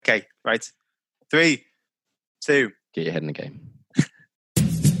Okay, right. 3, 2. Get your head in the game.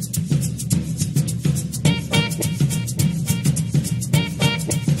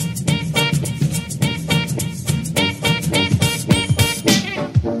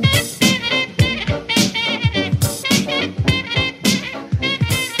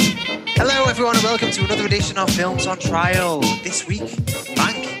 Hello, everyone, and welcome to another edition of Films on Trial. This week,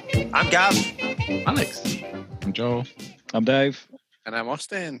 Mank. I'm Gav. Alex. I'm Joel. I'm Dave. And I'm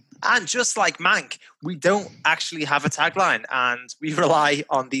Austin. And just like Mank, we don't actually have a tagline, and we rely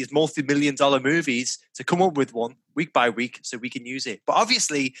on these multi-million-dollar movies to come up with one week by week so we can use it. But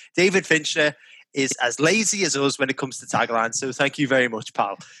obviously, David Fincher is as lazy as us when it comes to taglines, so thank you very much,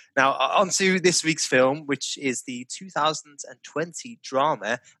 pal. Now, on to this week's film, which is the 2020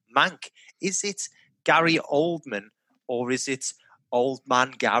 drama Mank. Is it Gary Oldman, or is it Old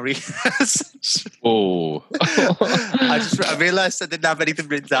Man Gary? Oh. I realised I didn't have anything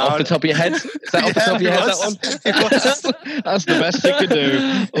written down. Off the top of your head? Is that off the top of your head, that one? That's the best you could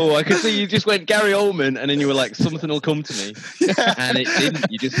do. Oh, I could see you just went Gary Oldman and then you were like, something will come to me. And it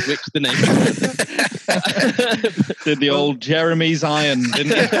didn't. You just switched the name. Did the old Jeremy's Iron,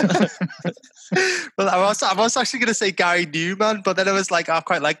 didn't you? Well, I was actually going to say Gary Newman, but then I was like, I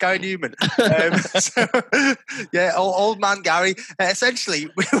quite like Gary Newman. Old Man Gary. Essentially,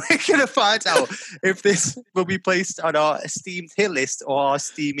 we're going to find out if this will be placed on our esteemed hit list or our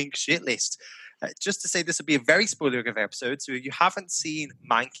steaming shit list. Just to say, this will be a very spoilerific episode, so if you haven't seen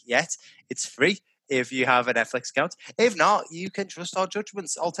Mank yet, it's free if you have a Netflix account. If not, you can trust our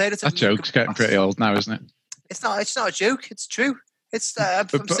judgments. Alternatively, That joke's getting pretty old now, isn't it? It's not a joke. It's true. It's I'm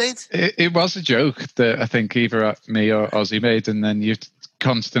saying it was a joke that I think either me or Ozzy made, and then you've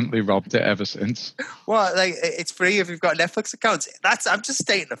constantly robbed it ever since. Well, like, it's free if you've got a Netflix account. I'm just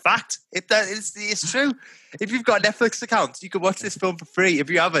stating the fact. It's true. If you've got a Netflix account, you can watch this film for free. If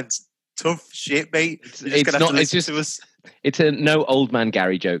you haven't, tough shit, mate. You're just gonna have to listen to us. It's a no Old Man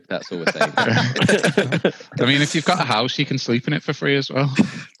Gary joke, that's all we're saying. I mean, if you've got a house, you can sleep in it for free as well.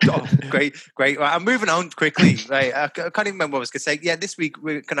 Oh, great. Right, I'm moving on quickly. Right, I can't even remember what I was going to say. Yeah, this week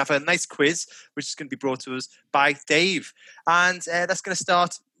we're going to have a nice quiz, which is going to be brought to us by Dave. And that's going to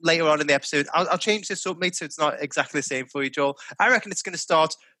start later on in the episode. I'll change this up, mate, so it's not exactly the same for you, Joel. I reckon it's going to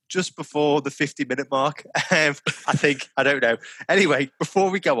start just before the 50-minute mark. I think. I don't know. Anyway, before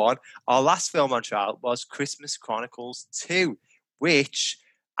we go on, our last film on trial was Christmas Chronicles 2, which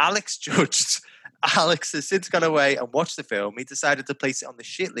Alex judged. Alex has since gone away and watched the film. He decided to place it on the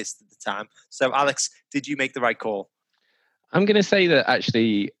shit list at the time. So, Alex, did you make the right call? I'm going to say that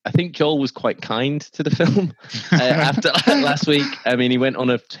actually, I think Joel was quite kind to the film after last week. I mean, he went on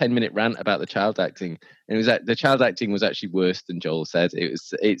a 10-minute rant about the child acting, and it was the child acting was actually worse than Joel said.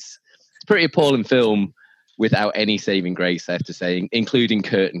 It's a pretty appalling film without any saving grace, I have to say, including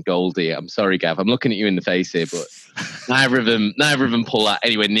Kurt and Goldie. I'm sorry, Gav, I'm looking at you in the face here, but neither of them pull that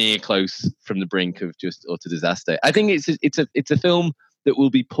anywhere near close from the brink of just utter disaster. I think it's a film that will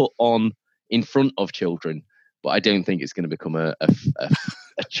be put on in front of children, but I don't think it's going to become a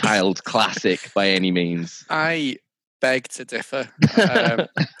child classic by any means. I beg to differ.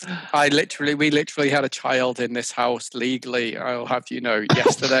 We literally had a child in this house legally. I'll have you know,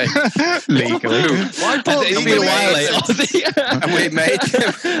 yesterday. Legally. It'll be a while later.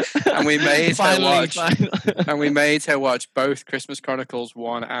 and we made her watch both Christmas Chronicles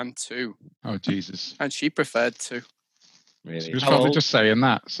 1 and 2. Oh, Jesus. And she preferred 2. Really? She was probably just saying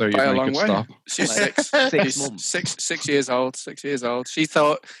that so you make it stop. She's 6. 6 months. 6 years old. 6 years old. She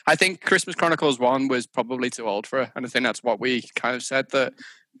thought. I think Christmas Chronicles 1 was probably too old for her, and I think that's what we kind of said, that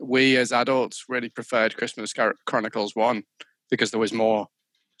we as adults really preferred Christmas Chronicles 1 because there was more.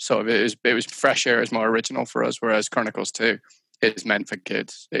 Sort of it was fresher, it was more original for us. Whereas Chronicles 2 is meant for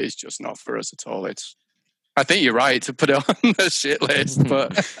kids. It is just not for us at all. I think you're right to put it on the shit list,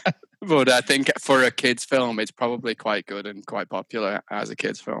 but I think for a kids' film, it's probably quite good and quite popular as a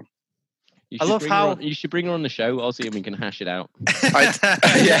kids' film. I love how you should bring her on the show, Ozzy, and we can hash it out.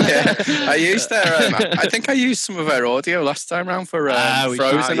 I used her. I think I used some of her audio last time round for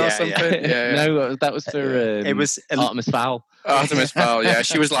Frozen or something. Yeah. No, that was for it was Artemis Fowl. Artemis Fowl, yeah,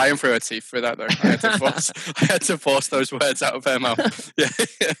 she was lying through her teeth for that though. I had to force those words out of her mouth. Yeah,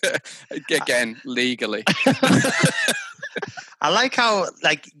 again, legally. I like how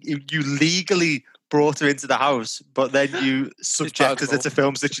you legally brought her into the house, but then you subjected her to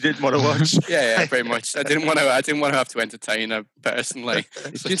films that you didn't want to watch. Yeah, pretty much. I didn't want to have to entertain her personally.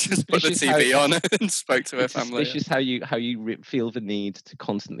 It's so just put the TV on and spoke to her family. It's just how you feel the need to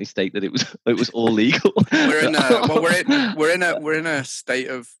constantly state that it was all legal. We're in a state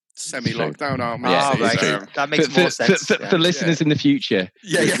of semi-lockdown, aren't we? Yeah, right. So- That makes more sense. For listeners in the future,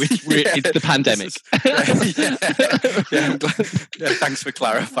 it's the pandemic. I'm glad. Yeah, thanks for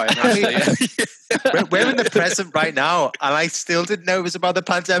clarifying. I mean, Actually. we're in the present right now, and I still didn't know it was about the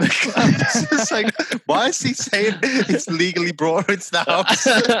pandemic. I'm just like, why is he saying it's legally brought her into the house?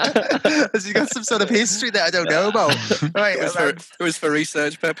 Has he got some sort of history that I don't know about? Right, It was for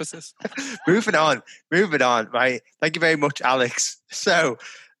research purposes. moving on. Right, thank you very much, Alex. So,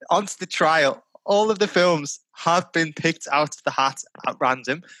 on to the trial. All of the films have been picked out of the hat at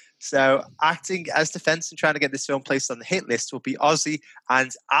random. So, acting as defense and trying to get this film placed on the hit list will be Ozzy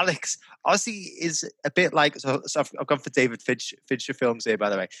and Alex. Ozzy is a bit like, so I've gone for David Fincher films here, by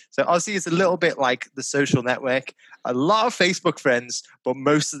the way. So, Ozzy is a little bit like The Social Network. A lot of Facebook friends, but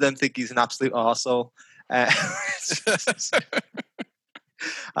most of them think he's an absolute arsehole.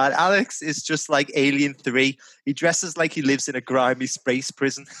 And Alex is just like Alien 3. He dresses like he lives in a grimy space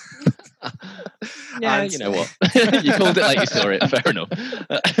prison. Yeah, And- you know what? You called it like you saw it. Fair enough.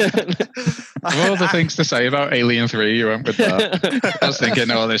 Of all the things to say about Alien 3, you went with that. I was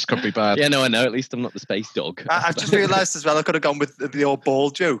thinking, oh, this could be bad. Yeah, no, I know. At least I'm not the space dog. I've just realised as well I could have gone with the old ball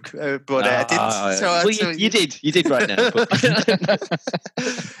joke, but I didn't. So, You did right now.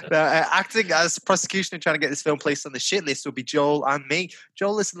 acting as prosecution and trying to get this film placed on the shit list will be Joel and me.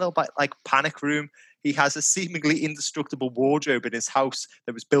 Joel is a little bit like Panic Room. He has a seemingly indestructible wardrobe in his house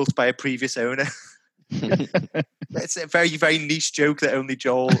that was built by a previous owner. It's a very, very niche joke that only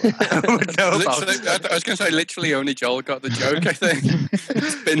Joel would know about. I was going to say, literally only Joel got the joke, I think.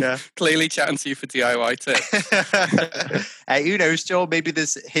 It's been clearly chatting to you for DIY tips. Who knows, Joel? Maybe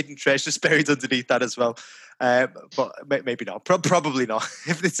there's hidden treasures buried underneath that as well. But maybe not. Probably not.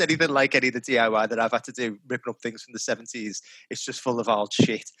 If it's anything like any of the DIY that I've had to do, ripping up things from the 70s, it's just full of old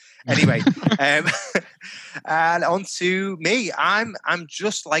shit. Anyway, and on to me. I'm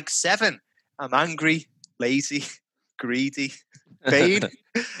just like Seven. I'm angry, lazy, greedy, vain.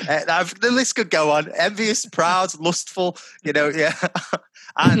 The list could go on. Envious, proud, lustful, yeah.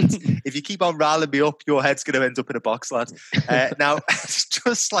 And if you keep on riling me up, your head's going to end up in a box, lad. Now,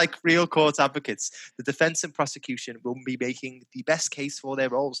 just like real court advocates, the defense and prosecution will be making the best case for their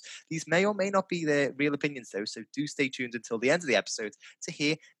roles. These may or may not be their real opinions, though, so do stay tuned until the end of the episode to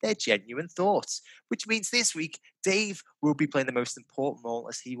hear their genuine thoughts. Which means this week, Dave will be playing the most important role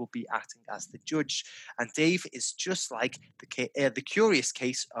as he will be acting as the judge. And Dave is just like the curious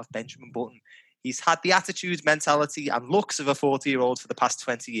case of Benjamin Button. He's had the attitude, mentality, and looks of a 40-year-old for the past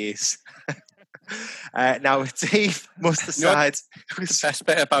 20 years. Now, Dave must decide. The best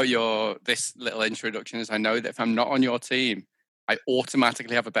bit about this little introduction is I know that if I'm not on your team, I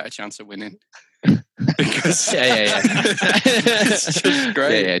automatically have a better chance of winning. Because it's just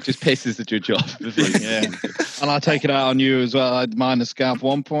great. Yeah, it just pisses the judge off. Yeah. And I take it out on you as well. I'd minus Gav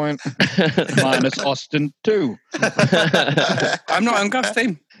 1 point, minus Austin 2. I'm not on Gav's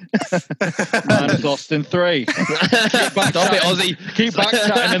team. Minus Austin 3. Stop it, Ozzy. Keep back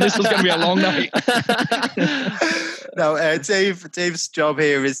chatting, and this is going to be a long night. Now, Dave's job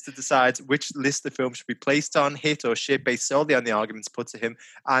here is to decide which list the film should be placed on, hit or shit, based solely on the arguments put to him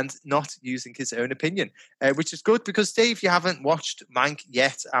and not using his own opinion, which is good because, Dave, you haven't watched Mank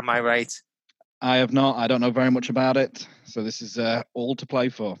yet, am I right? I have not. I don't know very much about it. So this is all to play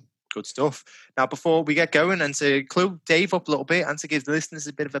for. Good stuff. Now, before we get going and to clue Dave up a little bit and to give the listeners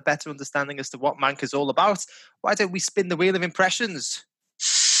a bit of a better understanding as to what Mank is all about, why don't we spin the wheel of impressions?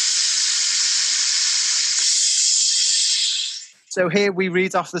 So here we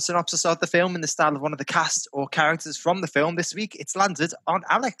read off the synopsis of the film in the style of one of the cast or characters from the film. This week, it's landed on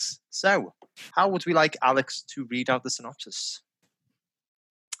Alex. So, how would we like Alex to read out the synopsis?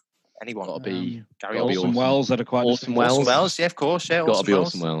 Anyone? Gotta be Gary gotta be Orson Welles that are quite Orson distinct. Welles. Orson Welles, yeah, of course. Yeah, Gotta be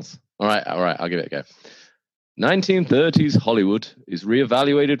Orson Welles. All right, I'll give it a go. 1930s Hollywood is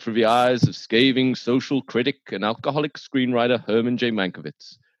reevaluated through the eyes of scathing social critic and alcoholic screenwriter Herman J.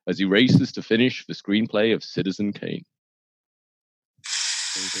 Mankiewicz as he races to finish the screenplay of Citizen Kane.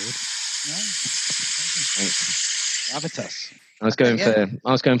 Very good. Gravitas. I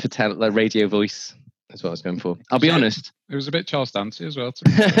was going for radio voice. That's what I was going for. I'll be honest. It was a bit Charles Dance as well.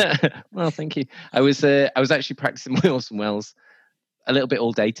 Well, thank you. I was actually practicing my Orson Welles a little bit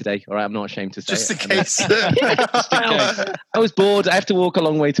all day today. All right, I'm not ashamed to say Just in it. case. I was bored. I have to walk a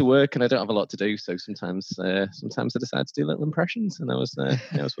long way to work, and I don't have a lot to do. So sometimes I decide to do little impressions, and I was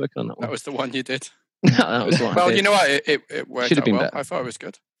working on that one. That was the one you did. That was what I Well, did. you know what? It worked Should have out been well. better. I thought it was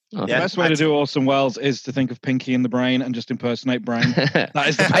good. Oh, The best way to do Orson Welles is to think of Pinky in the Brain and just impersonate Brain. That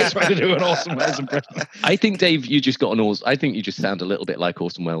is the best way to do an Orson Welles impression. I think, Dave, you just got I think you just sound a little bit like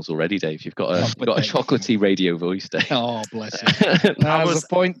Orson Welles already, Dave. You've got a chocolatey radio voice, Dave. Oh, bless you. That was a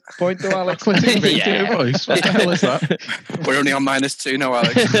point to Alex. Radio voice. What the hell is that? We're only on -2 now,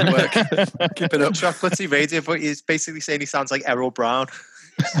 Alex. Good work. Keep it up. Chocolatey radio, but he's basically saying he sounds like Errol Brown.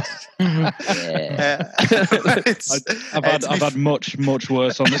 I've had much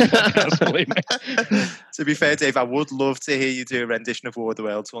worse on this podcast, believe me. To be fair, Dave, I would love to hear you do a rendition of War of the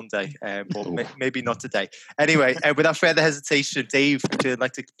Worlds one day, but maybe not today. Anyway, without further hesitation, Dave, would you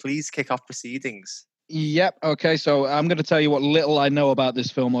like to please kick off proceedings? Yep. Okay. So I'm going to tell you what little I know about this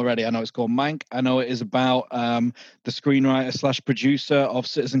film already. I know it's called Mank. I know it is about the screenwriter / producer of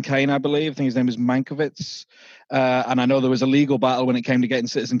Citizen Kane, I believe. I think his name is Mankiewicz. And I know there was a legal battle when it came to getting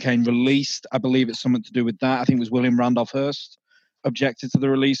Citizen Kane released. I believe it's something to do with that. I think it was William Randolph Hearst objected to the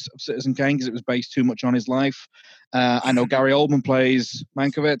release of Citizen Kane because it was based too much on his life. I know Gary Oldman plays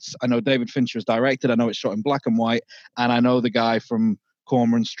Mankiewicz. I know David Fincher is directed. I know it's shot in black and white. And I know the guy from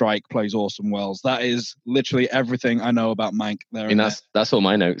Cormoran Strike plays Orson Welles. That is literally everything I know about Mank. There, I mean, that's all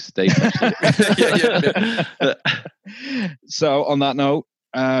my notes, Dave. So on that note,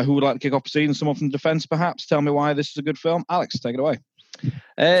 who would like to kick off proceedings? Someone from defense, perhaps? Tell me why this is a good film. Alex, take it away.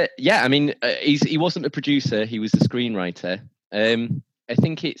 Yeah, I mean, he wasn't a producer. He was the screenwriter. I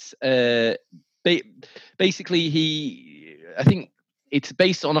think it's basically I think it's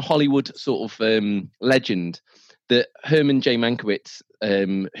based on a Hollywood sort of legend that Herman J. Mankiewicz,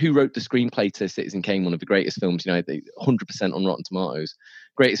 who wrote the screenplay to Citizen Kane, one of the greatest films, 100% on Rotten Tomatoes,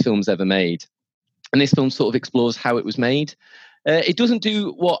 greatest films ever made. And this film sort of explores how it was made. It doesn't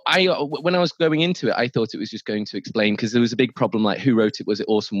do what when I was going into it, I thought it was just going to explain, because there was a big problem, like who wrote it? Was it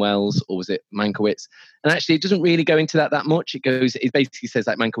Orson Welles or was it Mankiewicz? And actually, it doesn't really go into that much. It basically says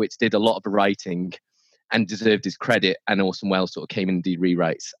that Mankiewicz did a lot of the writing and deserved his credit, and Orson Welles sort of came in and did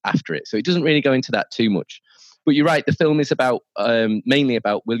rewrites after it. So it doesn't really go into that too much. But you're right, the film is about mainly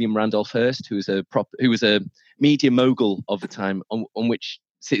about William Randolph Hearst, who was a media mogul of the time on which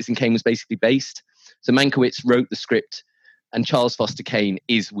Citizen Kane was basically based. So Mankiewicz wrote the script, and Charles Foster Kane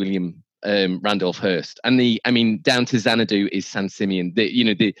is William Randolph Hearst. And down to Xanadu is San Simeon.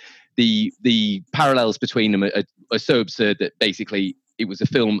 The parallels between them are so absurd that basically it was a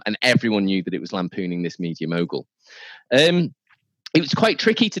film and everyone knew that it was lampooning this media mogul. It was quite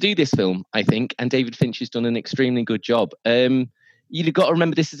tricky to do this film, I think, and David Fincher's done an extremely good job. You've got to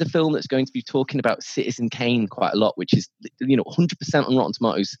remember, this is a film that's going to be talking about Citizen Kane quite a lot, which is 100% on Rotten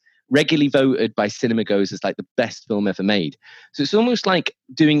Tomatoes, regularly voted by cinema goers as like the best film ever made. So it's almost like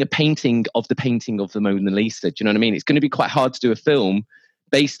doing a painting of the Mona Lisa. Do you know what I mean? It's going to be quite hard to do a film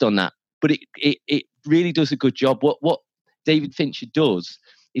based on that, but it really does a good job. What David Fincher does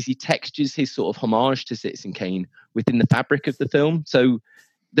is he textures his sort of homage to Citizen Kane within the fabric of the film. So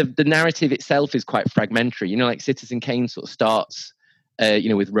the narrative itself is quite fragmentary. Like Citizen Kane sort of starts,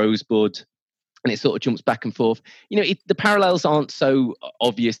 with Rosebud, and it sort of jumps back and forth. The parallels aren't so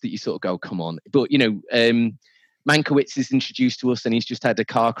obvious that you sort of go, come on. But, Mankiewicz is introduced to us and he's just had a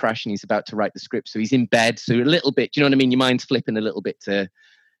car crash and he's about to write the script. So he's in bed. So a little bit, do you know what I mean? Your mind's flipping a little bit to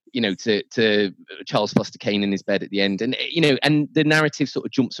Charles Foster Kane in his bed at the end. And, and the narrative sort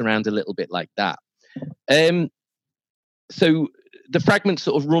of jumps around a little bit like that. So the fragments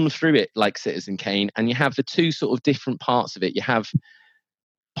sort of run through it like Citizen Kane, and you have the two sort of different parts of it. You have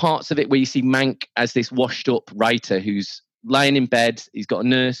parts of it where you see Mank as this washed up writer who's lying in bed, he's got a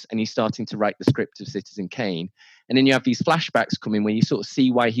nurse and he's starting to write the script of Citizen Kane. And then you have these flashbacks coming where you sort of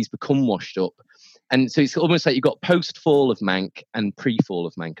see why he's become washed up. And so it's almost like you've got post-fall of Mank and pre-fall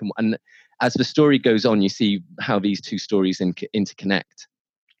of Mank. And as the story goes on, you see how these two stories interconnect.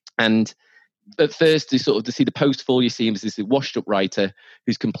 And at first, to see the post-fall, you see him as this washed-up writer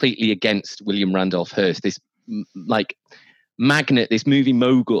who's completely against William Randolph Hearst, this magnate, this media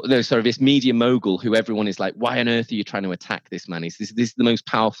mogul who everyone is like, why on earth are you trying to attack this man? This is the most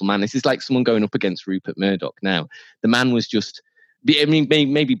powerful man. This is like someone going up against Rupert Murdoch now. The man was just...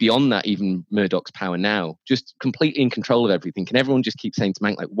 maybe beyond that, even Murdoch's power now, just completely in control of everything. And everyone just keeps saying to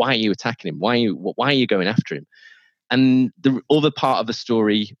Mank, like, why are you attacking him? Why are you going after him? And the other part of the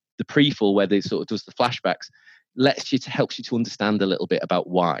story, the pre-fall, where they sort of does the flashbacks, helps you to understand a little bit about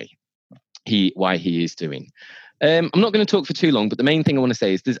why he is doing. I'm not going to talk for too long, but the main thing I want to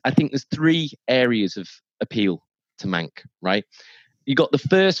say is I think there's three areas of appeal to Mank, right? You got the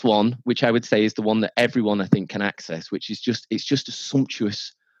first one, which I would say is the one that everyone I think can access, which is it's just a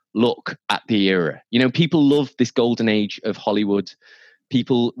sumptuous look at the era. People love this golden age of Hollywood.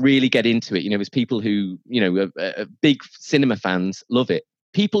 People really get into it. There's people who, are big cinema fans, love it.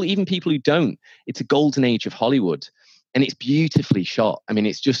 even people who don't, it's a golden age of Hollywood, and it's beautifully shot. I mean,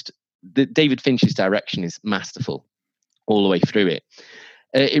 it's just David Fincher's direction is masterful all the way through it.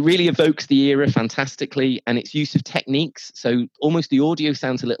 It really evokes the era fantastically, and its use of techniques. So almost the audio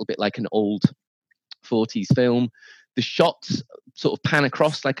sounds a little bit like an old 40s film. The shots sort of pan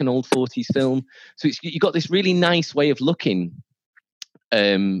across like an old 40s film. So you got this really nice way of looking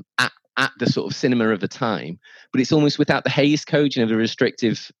at the sort of cinema of the time, but it's almost without the Hays Code, the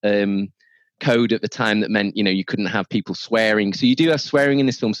restrictive code at the time that meant, you couldn't have people swearing. So you do have swearing in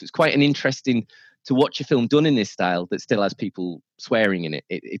this film. So it's quite an interesting to watch a film done in this style that still has people swearing in it.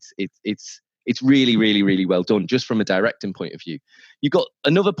 It's really, really, really well done, just from a directing point of view. You got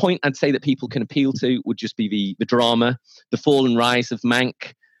another point I'd say that people can appeal to would just be the drama, the fall and rise of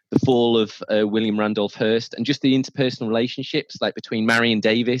Mank, the fall of William Randolph Hearst, and just the interpersonal relationships, like between Marion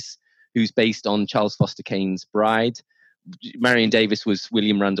Davis, who's based on Charles Foster Kane's Bride. Marion Davis was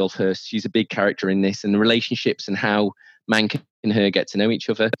William Randolph Hearst. She's a big character in this, and the relationships and how Mank and her get to know each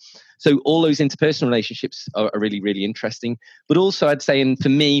other. So all those interpersonal relationships are really, really interesting. But also I'd say, and for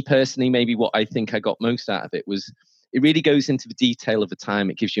me personally, maybe what I think I got most out of it was it really goes into the detail of the time.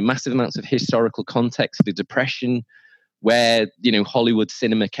 It gives you massive amounts of historical context for the Depression, where, Hollywood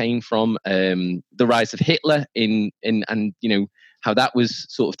cinema came from, the rise of Hitler and how that was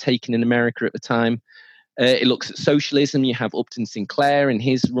sort of taken in America at the time. It looks at socialism. You have Upton Sinclair and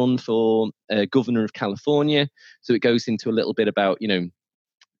his run for governor of California. So it goes into a little bit about,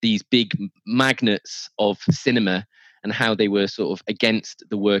 these big magnates of cinema and how they were sort of against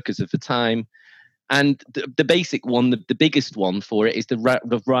the workers of the time. And the basic one, the biggest one for it is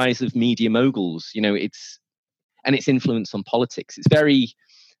the rise of media moguls. Its influence on politics.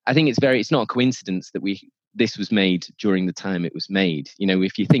 It's not a coincidence that this was made during the time it was made.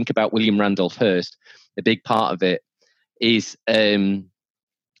 If you think about William Randolph Hearst, a big part of it is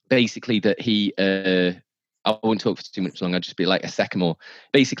basically that he, I won't talk for too much long, I'll just be like a second more.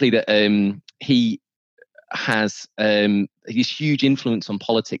 Basically that he has this huge influence on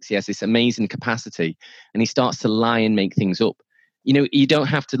politics. He has this amazing capacity, and he starts to lie and make things up. You don't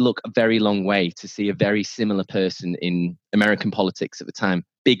have to look a very long way to see a very similar person in American politics at the time,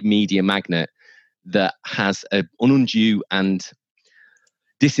 big media magnate that has an undue and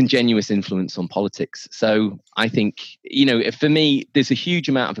disingenuous influence on politics. So I think, for me, there's a huge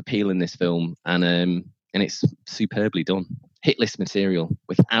amount of appeal in this film, and it's superbly done. Hit list material,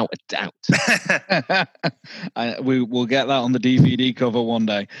 without a doubt. We will get that on the DVD cover one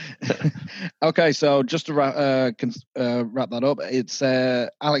day. Okay, so just to wrap that up, it's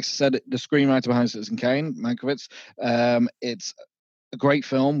Alex said the screenwriter behind Citizen Kane, Mankiewicz. It's a great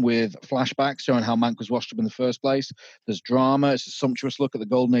film with flashbacks showing how Mank was washed up in the first place. There's drama. It's a sumptuous look at the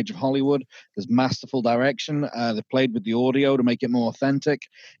golden age of Hollywood. There's masterful direction. They played with the audio to make it more authentic.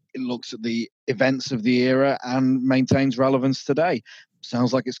 It looks at the events of the era and maintains relevance today.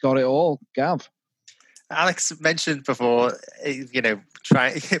 Sounds like it's got it all. Gav? Alex mentioned before,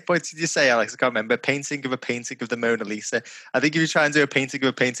 what did you say, Alex? I can't remember. Painting of the Mona Lisa. I think if you try and do a painting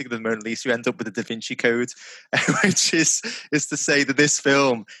of the Mona Lisa, you end up with the Da Vinci Code, which is to say that this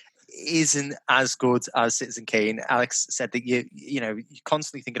film isn't as good as Citizen Kane. Alex said that you're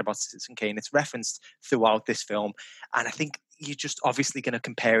constantly thinking about Citizen Kane. It's referenced throughout this film, and I think you're just obviously going to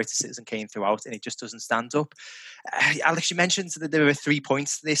compare it to Citizen Kane throughout, and it just doesn't stand up. Alex, you mentioned that there were 3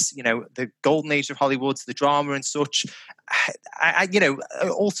 points to this, the golden age of Hollywood, the drama and such.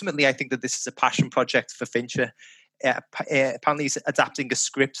 Ultimately, I think that this is a passion project for Fincher. Apparently he's adapting a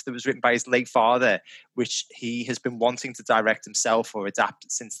script that was written by his late father, which he has been wanting to direct himself or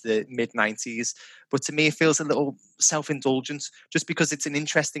adapt since the mid-90s. But to me, it feels a little self-indulgent. Just because it's an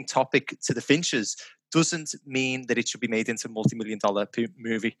interesting topic to the Finchers doesn't mean that it should be made into a multi-million-dollar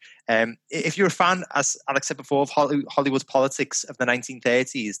movie. If you're a fan, as Alex said before, of Hollywood politics of the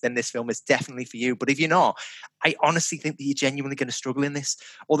 1930s, then this film is definitely for you. But if you're not, I honestly think that you're genuinely going to struggle in this.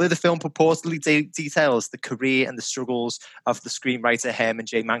 Although the film purportedly details the career and the struggles of the screenwriter Herman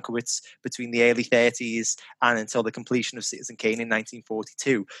J. Mankiewicz between the early 30s and until the completion of Citizen Kane in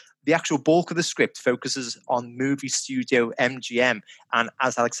 1942, the actual bulk of the script focuses on movie studio MGM and,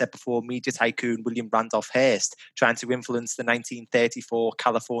 as Alex said before, media tycoon William Randolph Hearst trying to influence the 1934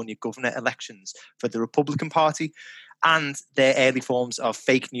 California governor elections for the Republican Party and their early forms of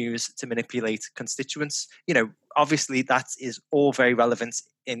fake news to manipulate constituents. Obviously that is all very relevant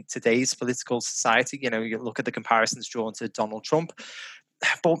in today's political society. You look at the comparisons drawn to Donald Trump,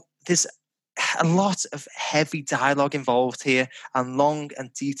 but there's a lot of heavy dialogue involved here and long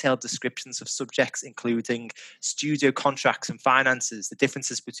and detailed descriptions of subjects, including studio contracts and finances, the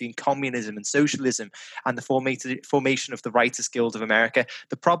differences between communism and socialism, and the formation of the Writers Guild of America.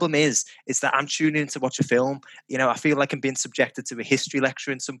 The problem is that I'm tuning in to watch a film. I feel like I'm being subjected to a history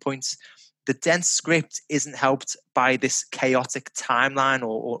lecture in some points. The dense script isn't helped by this chaotic timeline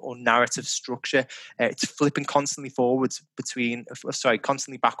or narrative structure. It's flipping constantly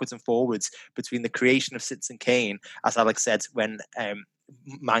constantly backwards and forwards between the creation of Citizen Kane, as Alex said, when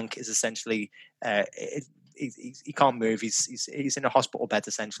Mank is essentially he can't move. He's in a hospital bed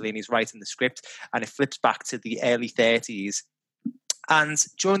essentially, and he's writing the script, and it flips back to the early 30s. And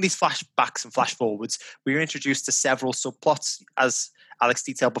during these flashbacks and flash forwards, we were introduced to several subplots, as Alex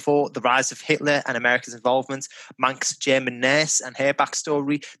detailed before: the rise of Hitler and America's involvement, Mank's German nurse and her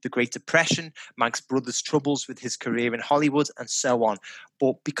backstory, the Great Depression, Mank's brother's troubles with his career in Hollywood, and so on.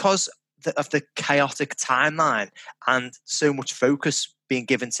 But because of the chaotic timeline and so much focus being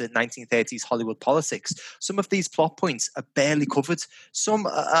given to 1930s Hollywood politics, some of these plot points are barely covered. Some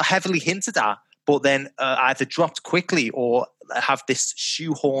are heavily hinted at, but then either dropped quickly or have this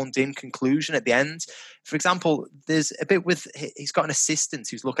shoehorned in conclusion at the end. For example, there's a bit with, he's got an assistant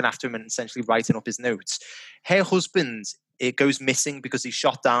who's looking after him and essentially writing up his notes. Her husband, it goes missing because he's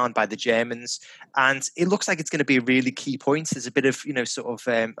shot down by the Germans, and it looks like it's going to be a really key point. There's a bit of,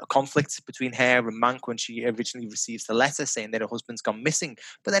 a conflict between her and Mank when she originally receives the letter saying that her husband's gone missing,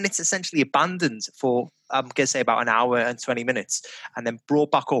 but then it's essentially abandoned for, I'm going to say, about an hour and 20 minutes, and then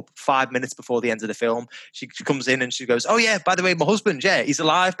brought back up 5 minutes before the end of the film. She comes in and she goes, "Oh yeah, by the way, my husband, yeah, he's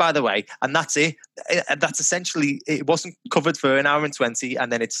alive, by the way," and that's it. That's essentially, it wasn't covered for an hour and 20,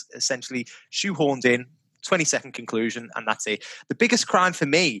 and then it's essentially shoehorned in, 20-second conclusion, and that's it. The biggest crime for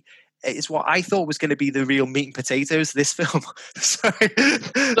me is what I thought was going to be the real meat and potatoes of this film. Sorry,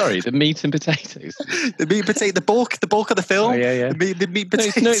 the meat and potatoes. The meat and potato, the bulk of the film. Oh, yeah. The meat and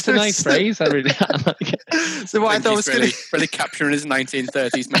potatoes. No, it's a nice phrase. I like it. So what I thought was really capturing his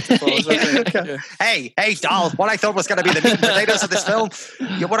 1930s metaphors. Yeah. Hey, doll. What I thought was going to be the meat and potatoes of this film.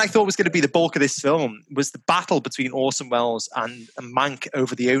 What I thought was going to be the bulk of this film was the battle between Orson Welles and Mank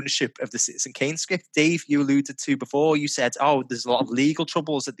over the ownership of the Citizen Kane script. Dave, you alluded to before. You said, "Oh, there's a lot of legal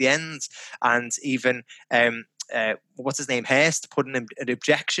troubles at the end." And even what's his name, Hearst, putting an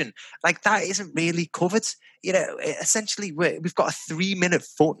objection. Like, that isn't really covered. Essentially we've got a 3-minute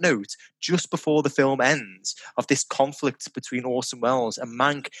footnote just before the film ends of this conflict between Orson Welles and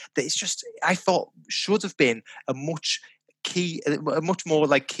Mank that is just, I thought, should have been a much more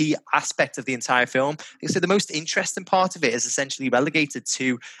like key aspect of the entire film. So the most interesting part of it is essentially relegated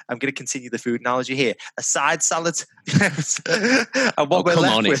to, I'm going to continue the food analogy here, a side salad. And what we're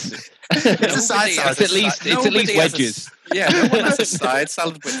left with, it's a side salad. It's at least wedges. No one has a side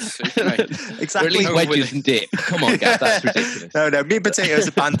salad with soup, mate. Exactly. Or at least wedges and dip. Come on, Gav, that's ridiculous. No, meat and potatoes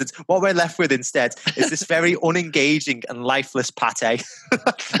abandoned. What we're left with instead is this very unengaging and lifeless pate.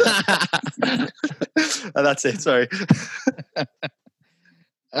 And that's it, sorry.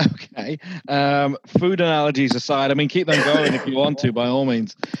 Okay. Food analogies aside, I mean, keep them going if you want to, by all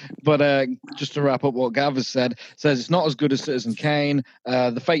means. But just to wrap up what Gav has said, says it's not as good as Citizen Kane.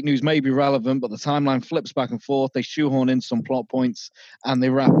 The fake news may be relevant, but the timeline flips back and forth. They shoehorn in some plot points, and they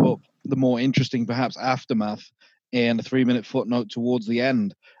wrap up the more interesting, perhaps, aftermath in a 3-minute footnote towards the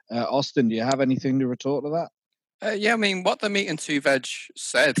end. Austin, do you have anything to retort to that? I mean, what the meat and two veg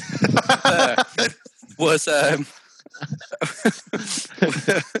said was... I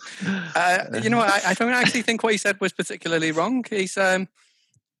don't actually think what he said was particularly wrong.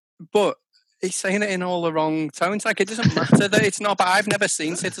 But he's saying it in all the wrong tones. Like, it doesn't matter that it's not. But I've never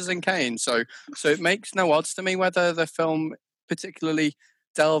seen Citizen Kane, so it makes no odds to me whether the film particularly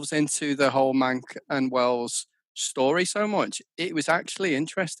delves into the whole Mank and Welles story so much. It was actually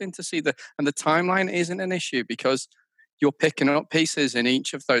interesting to see and the timeline isn't an issue because you're picking up pieces in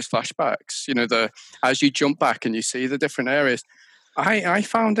each of those flashbacks. As you jump back and you see the different areas. I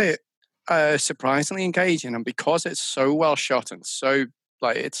found it surprisingly engaging, and because it's so well shot and so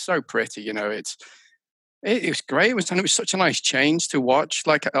it's so pretty, it was great. It was such a nice change to watch.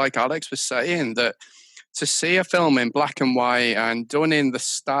 Like Alex was saying, that to see a film in black and white and done in the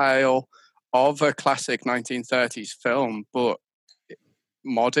style of a classic 1930s film, but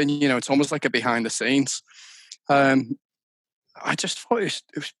modern. It's almost like a behind the scenes. I just thought it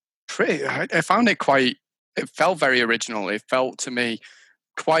was pretty. I found it it felt very original. It felt to me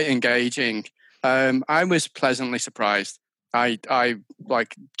quite engaging. I was pleasantly surprised. I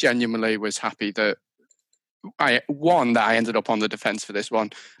genuinely was happy that I ended up on the defense for this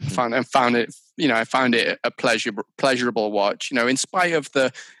one. I found it a pleasurable watch. In spite of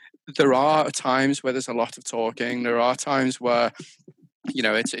the there are times where there's a lot of talking. There are times where,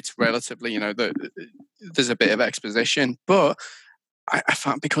 it's relatively, there's a bit of exposition. But I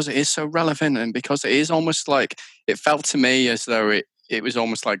found, because it is so relevant, and because it is almost like, it felt to me as though it was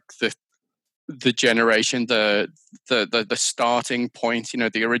almost like the generation, the starting point,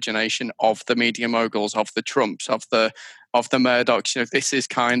 the origination of the media moguls, of the Trumps, of the Murdochs. This is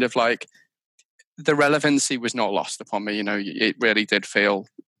kind of like, the relevancy was not lost upon me. It really did feel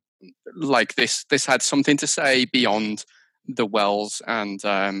like this had something to say beyond the Wells and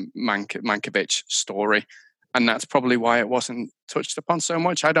Mankiewicz story, and that's probably why it wasn't touched upon so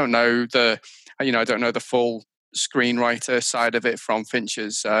much. I don't know the full screenwriter side of it from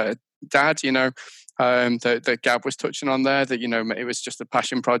Fincher's dad. That Gab was touching on there, that it was just a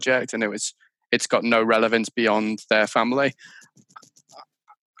passion project, and it's got no relevance beyond their family.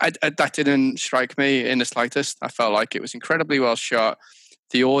 That didn't strike me in the slightest. I felt like it was incredibly well shot.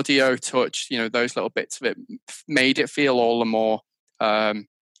 The audio touch, those little bits of it made it feel all the more, trying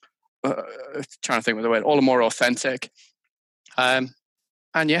to think of the word, all the more authentic. And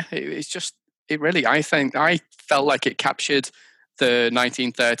yeah, I felt like it captured the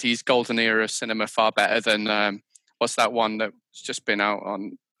 1930s golden era of cinema far better than, what's that one that's just been out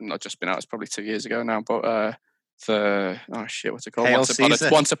on, not just been out, it's probably 2 years ago now, but what's it called?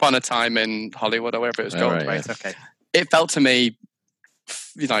 Once Upon a Time in Hollywood, or whatever it was called. Right, okay. It felt to me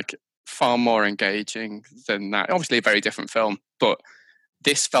like far more engaging than that. Obviously a very different film, but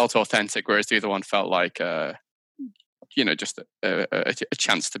this felt authentic, whereas the other one felt like just a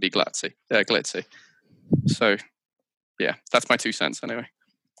chance to be glitzy. So yeah, that's my 2 cents anyway.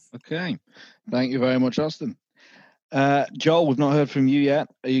 Okay, thank you very much, Austin. Joel, we've not heard from you yet.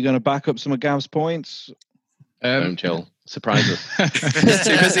 Are you going to back up some of Gav's points? Don't, Joel. Surprise us.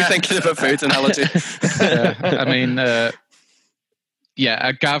 Too busy thinking of a food analogy.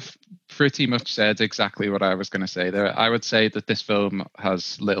 Gav pretty much said exactly what I was going to say there. I would say that this film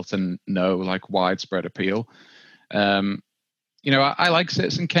has little to no widespread appeal. I like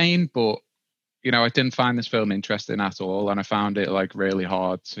Citizen Kane, but I didn't find this film interesting at all, and I found it really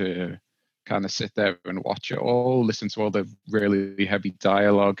hard to kind of sit there and watch it all, listen to all the really heavy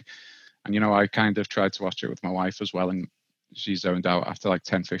dialogue. And, I kind of tried to watch it with my wife as well, and she zoned out after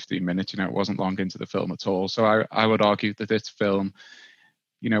 10-15 minutes. It wasn't long into the film at all. So I would argue that this film,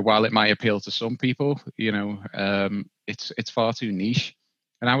 while it might appeal to some people, it's far too niche.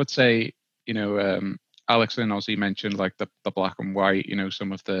 And I would say, Alex and Ozzy mentioned the black and white,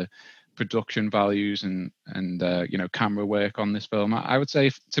 some of the production values and camera work on this film. I would say,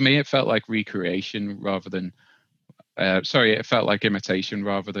 to me, it felt like recreation rather than it felt like imitation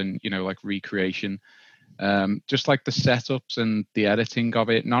rather than recreation. Just like the setups and the editing of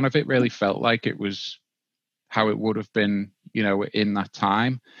it, none of it really felt like it was how it would have been in that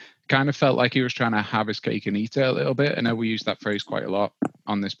time. Kind of felt like he was trying to have his cake and eat it a little bit. I know we use that phrase quite a lot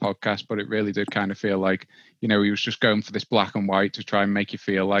on this podcast, but it really did kind of feel like he was just going for this black and white to try and make you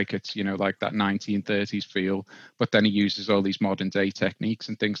feel like it's like that 1930s feel, but then he uses all these modern day techniques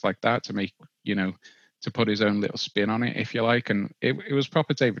and things like that to make to put his own little spin on it, if you like. And it was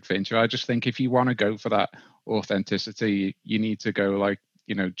proper David Fincher. I just think if you want to go for that authenticity, you need to go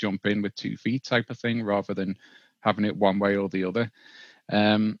jump in with 2 feet type of thing rather than having it one way or the other.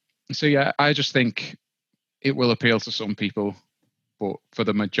 So yeah, I just think it will appeal to some people, but for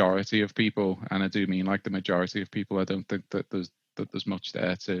the majority of people, and I do mean the majority of people, I don't think that there's much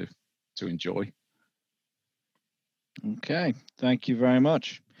there to enjoy. Okay, thank you very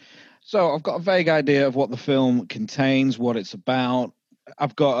much. So I've got a vague idea of what the film contains, what it's about.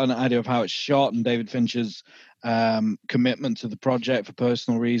 I've got an idea of how it's shot and David Fincher's commitment to the project for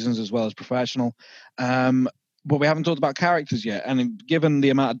personal reasons as well as professional. But we haven't talked about characters yet. And given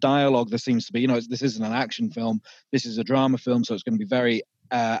the amount of dialogue there seems to be, this isn't an action film. This is a drama film, so it's going to be very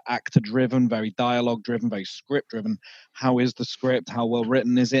actor-driven, very dialogue-driven, very script-driven. How is the script? How well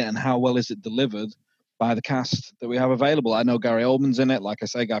written is it? And how well is it delivered by the cast that we have available? I know Gary Oldman's in it, like I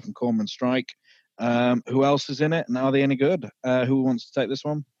say, guy from Cormoran Strike. Who else is in it, and are they any good? Who wants to take this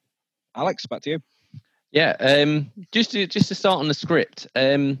one? Alex, back to you. Yeah, just to start on the script,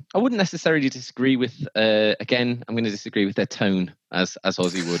 I wouldn't necessarily disagree with. Again, I'm going to disagree with their tone, as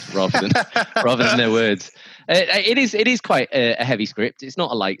Ozzy would, rather than their words. It is quite a heavy script. It's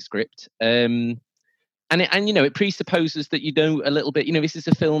not a light script, and it presupposes that you know a little bit. This is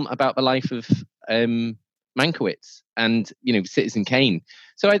a film about the life of Mankiewicz and Citizen Kane.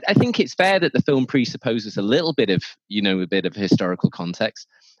 So I think it's fair that the film presupposes a little bit of a bit of historical context.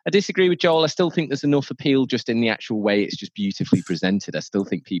 I disagree with Joel. I still think there's enough appeal just in the actual way it's just beautifully presented. I still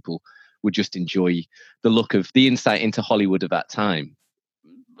think people would just enjoy the look of the insight into Hollywood of that time.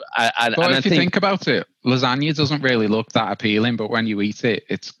 But if you think about it, lasagna doesn't really look that appealing, but when you eat it,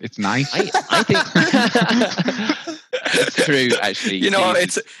 it's nice. I think it's true, actually. You know,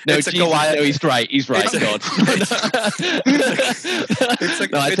 Jesus. it's a Goliath. No, he's right. He's right. God.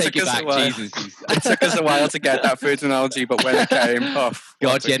 I take it back. Jesus. It took us a while to get that food analogy, but when it came,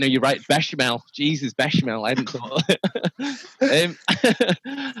 God, yeah, no, you're right. Bechamel. Jesus, bechamel. I hadn't thought.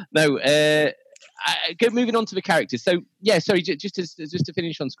 Moving on to the characters. So, yeah, sorry, just to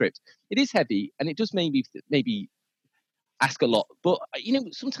finish on script. It is heavy, and it does maybe ask a lot. But,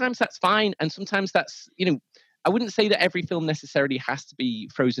 sometimes that's fine, and sometimes that's, I wouldn't say that every film necessarily has to be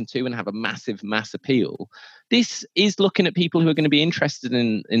Frozen 2 and have a mass appeal. This is looking at people who are going to be interested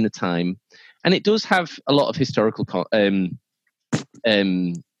in the time, and it does have a lot of historical,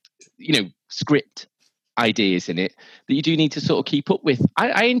 script ideas in it that you do need to sort of keep up with.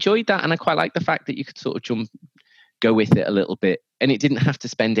 I enjoyed that, and I quite like the fact that you could sort of go with it a little bit, and it didn't have to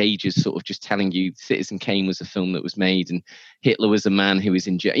spend ages sort of just telling you Citizen Kane was a film that was made and Hitler was a man who was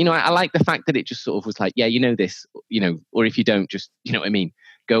in jail. I like the fact that it just sort of was like, yeah, this, or if you don't, just, you know what I mean,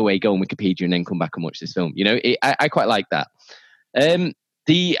 go away, go on Wikipedia and then come back and watch this film. I quite like that.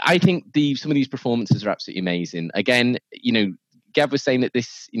 I think some of these performances are absolutely amazing. Again, Gav was saying that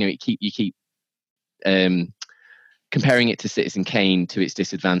this, you keep comparing it to Citizen Kane to its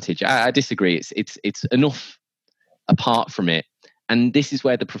disadvantage. I disagree. It's enough apart from it, and this is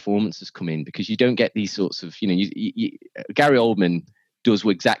where the performances come in, because you don't get these sorts of, Gary Oldman does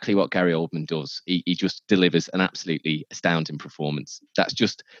exactly what Gary Oldman does. He just delivers an absolutely astounding performance.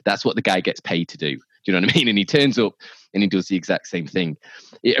 That's what the guy gets paid to do. Do you know what I mean? And he turns up and he does the exact same thing.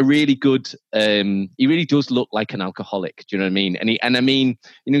 He really does look like an alcoholic. Do you know what I mean? And I mean,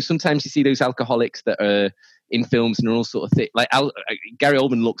 sometimes you see those alcoholics that are in films and are all sort of thick. Like Gary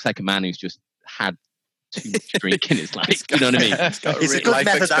Oldman looks like a man who's just had too much drink in his life. You know what I mean? He's a good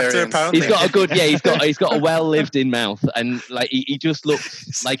method actor, apparently. He's got a good, he's got a well lived in mouth, and like he just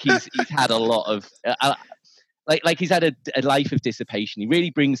looks like he's had a lot of like he's had a life of dissipation. He really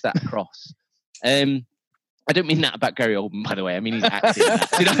brings that across. I don't mean that about Gary Oldman, by the way. I mean he's acting. Do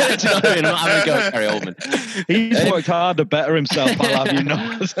you know what I mean? I'm not having a go at Gary Oldman. He's worked hard to better himself. I'll have you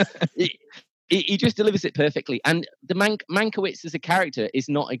know. He just delivers it perfectly. And the Mankiewicz as a character is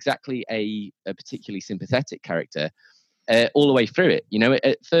not exactly a particularly sympathetic character all the way through it.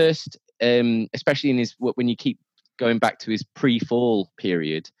 At first, especially when you keep going back to his pre-fall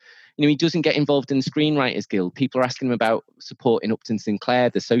period, he doesn't get involved in the Screenwriters Guild. People are asking him about supporting Upton Sinclair,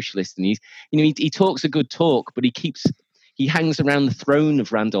 the socialist, and he talks a good talk, but he hangs around the throne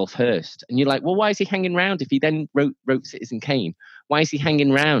of Randolph Hearst. And you're like, well, why is he hanging around if he then wrote Citizen Kane? Why is he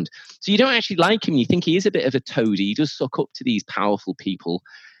hanging around? So you don't actually like him. You think he is a bit of a toady. He does suck up to these powerful people.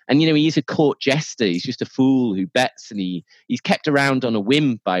 And, he is a court jester. He's just a fool who bets, and he's kept around on a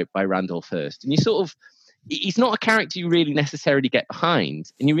whim by Randolph Hearst. And he's not a character you really necessarily get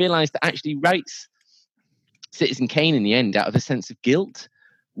behind. And you realise that actually writes Citizen Kane in the end out of a sense of guilt,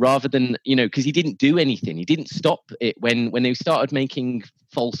 rather than, because he didn't do anything. He didn't stop it when they started making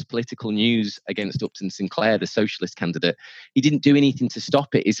false political news against Upton Sinclair, the socialist candidate. He didn't do anything to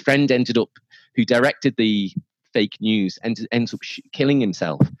stop it. His friend who directed the fake news, ends up killing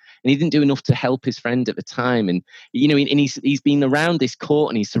himself. And he didn't do enough to help his friend at the time. And, he's been around this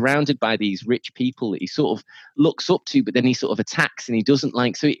court, and he's surrounded by these rich people that he sort of looks up to, but then he sort of attacks and he doesn't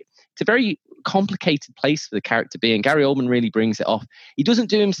like. So it's a very complicated place for the character to be, and Gary Oldman really brings it off. He doesn't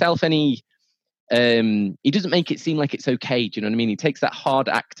do himself any he doesn't make it seem like it's okay. Do you know what I mean? He takes that hard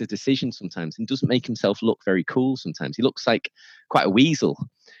actor decision sometimes and doesn't make himself look very cool sometimes. He looks like quite a weasel.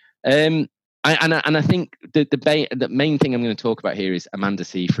 And I think the main thing I'm going to talk about here is Amanda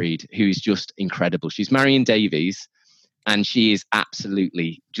Seyfried, who is just incredible. She's Marion Davies, and she is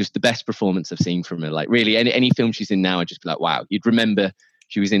absolutely just the best performance I've seen from her. Like, really, any film she's in now, I'd just be like, wow. You'd remember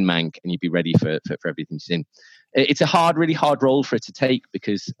she was in Mank, and you'd be ready for everything she's in. It's a really hard role for her to take,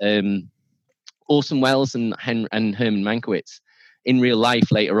 because Orson Welles and Herman Mankiewicz, in real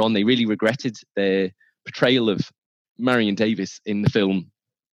life later on, they really regretted their portrayal of Marion Davies in the film.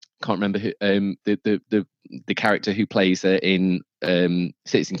 Can't remember who, the character who plays her in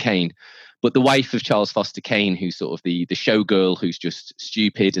Citizen Kane, but the wife of Charles Foster Kane, who's sort of the showgirl who's just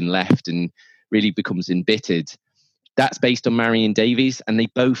stupid and left and really becomes embittered. That's based on Marion Davies, and they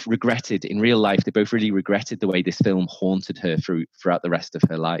both regretted in real life. They both really regretted the way this film haunted her throughout the rest of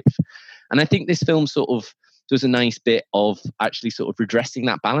her life. And I think this film sort of does a nice bit of actually sort of redressing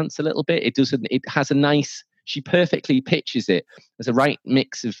that balance a little bit. It has a nice. She perfectly pitches it as a right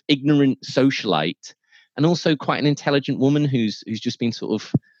mix of ignorant socialite and also quite an intelligent woman who's just been sort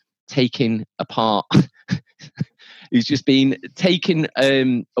of taken apart who's just been taken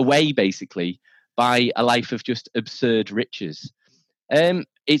away basically by a life of just absurd riches.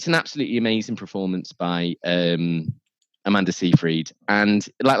 It's an absolutely amazing performance by Amanda Seyfried, and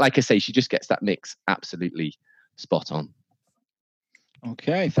like I say, she just gets that mix absolutely spot on.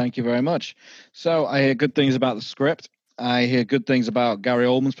 Okay, thank you very much. So I hear good things about the script. I hear good things about Gary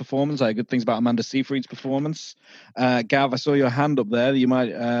Oldman's performance. I hear good things about Amanda Seyfried's performance. Gav, I saw your hand up there. You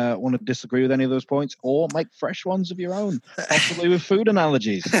might want to disagree with any of those points or make fresh ones of your own, possibly with food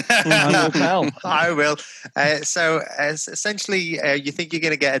analogies. I will tell. I will. So essentially, you think you're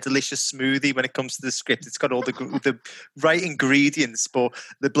going to get a delicious smoothie when it comes to the script. It's got all the right ingredients, but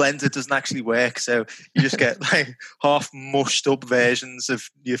the blender doesn't actually work. So you just get like half mushed up versions of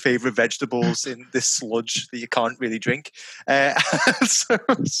your favorite vegetables in this sludge that you can't really drink. So,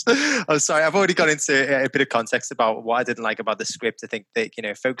 I'm sorry, I've already gone into a bit of context about what I didn't like about the script. I think that, you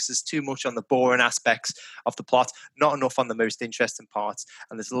know, focuses too much on the boring aspects of the plot, not enough on the most interesting parts,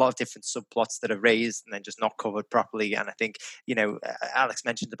 and there's a lot of different subplots that are raised and then just not covered properly. And I think, you know, Alex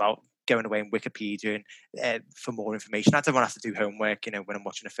mentioned about going away in Wikipedia and for more information. I don't want to have to do homework, you know, when I'm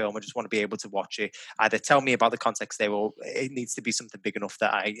watching a film. I just want to be able to watch it. Either tell me about the context there, or it needs to be something big enough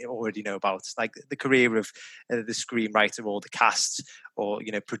that I already know about. It's like the career of the screenwriter or the cast or,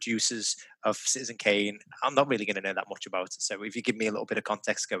 you know, producers of Citizen Kane. I'm not really going to know that much about it. So if you give me a little bit of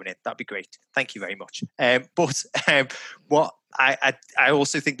context going in, that'd be great. Thank you very much. But what I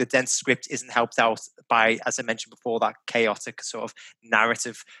also think the dense script isn't helped out by, as I mentioned before, that chaotic sort of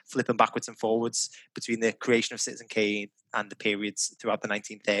narrative flipping backwards and forwards between the creation of Citizen Kane and the periods throughout the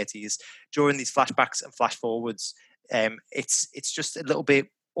 1930s. During these flashbacks and flash forwards, it's just a little bit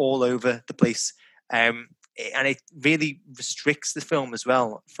all over the place. And it really restricts the film as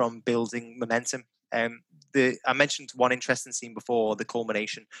well from building momentum. I mentioned one interesting scene before, the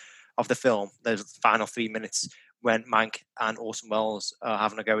culmination of the film, the final 3 minutes when Mank and Orson Welles are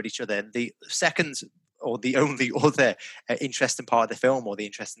having a go at each other. The second or the only other interesting part of the film, or the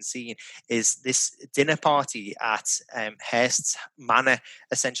interesting scene, is this dinner party at Hearst's manor,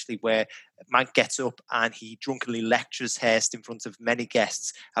 essentially, where Mank gets up and he drunkenly lectures Hearst in front of many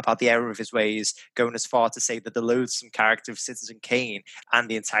guests about the error of his ways, going as far to say that the loathsome character of Citizen Kane and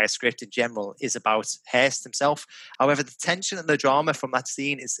the entire script in general is about Hearst himself. However, the tension and the drama from that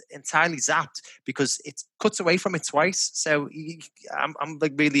scene is entirely zapped because it cuts away from it twice. So I'm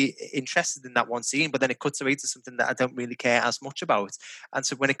like really interested in that one scene, but then it cuts away to something that I don't really care as much about. And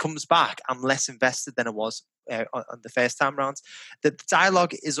so when it comes back, I'm less invested than I was on the first time round. The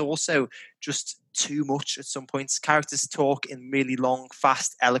dialogue is also just too much at some points. Characters talk in really long,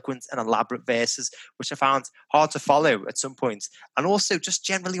 fast, eloquent and elaborate verses, which I found hard to follow at some points, and also just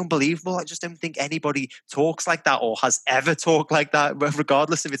generally unbelievable. I just don't think anybody talks like that or has ever talked like that,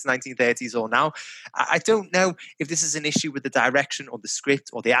 regardless if it's 1930s or now. I don't know if this is an issue with the direction or the script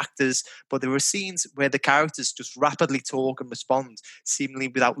or the actors, but there are scenes where the characters just rapidly talk and respond, seemingly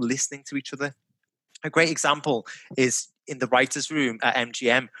without listening to each other. A great example is in the writer's room at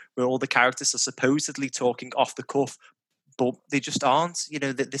MGM, where all the characters are supposedly talking off the cuff, but they just aren't. You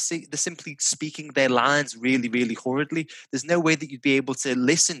know, they're simply speaking their lines really, really hurriedly. There's no way that you'd be able to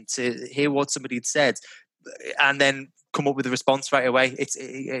listen to hear what somebody had said and then come up with a response right away.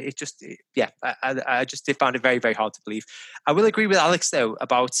 I just found it very, very hard to believe. I will agree with Alex, though,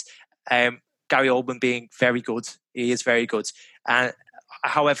 about Gary Oldman being very good. He is very good.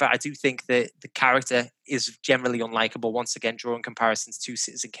 However, I do think that the character is generally unlikable, once again, drawing comparisons to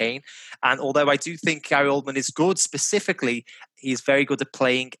Citizen Kane. And although I do think Gary Oldman is good, specifically, he's very good at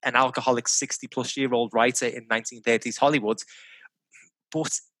playing an alcoholic 60-plus-year-old writer in 1930s Hollywood.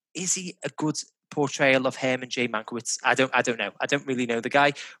 But is he a good portrayal of Herman J. Mankiewicz? I don't know. I don't really know the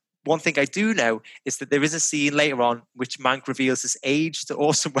guy. One thing I do know is that there is a scene later on which Mank reveals his age to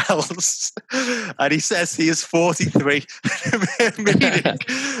Orson Welles, and he says he is 43, meaning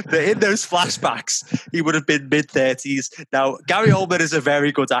that in those flashbacks he would have been mid-30s. Now, Gary Oldman is a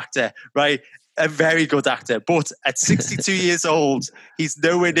very good actor, right? A very good actor, but at 62 years old, he's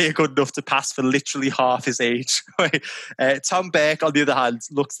nowhere near good enough to pass for literally half his age. Right? Tom Burke, on the other hand,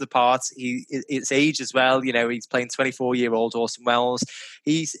 looks the part. His age as well. You know, he's playing 24-year-old Orson Welles.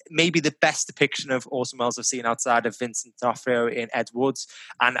 He's maybe the best depiction of Orson Welles I've seen outside of Vincent D'Onofrio in Ed Wood,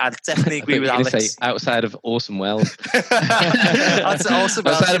 and I definitely agree with Alex. Say outside of Orson Welles.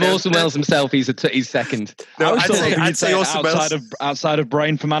 outside of Orson Welles himself, he's second. No, I'd say Orson Welles outside of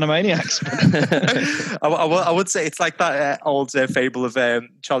Brain from Animaniacs. I would say it's like that old fable of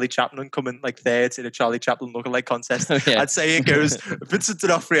Charlie Chaplin coming like third in a Charlie Chaplin lookalike contest. Oh, yeah. I'd say it goes Vincent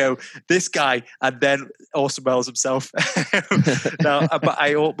D'Onofrio, this guy, and then Orson Welles himself. No, but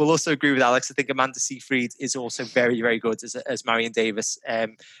I will also agree with Alex. I think Amanda Seyfried is also very, very good as Marion Davis.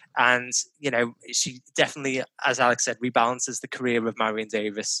 And, you know, she definitely, as Alex said, rebalances the career of Marion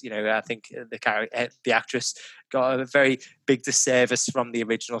Davis. You know, I think the actress got a very big disservice from the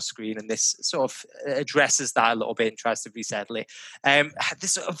original screen, and this sort of addresses that a little bit and tries to resettle it.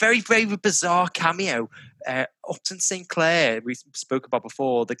 This a very, very bizarre cameo. Upton St. Clair, we spoke about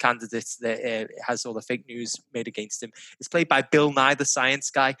before, the candidate that has all the fake news made against him, is played by Bill Nye the Science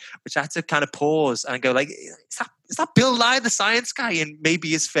Guy, which I had to kind of pause and go like, is that Bill Nye the Science Guy in maybe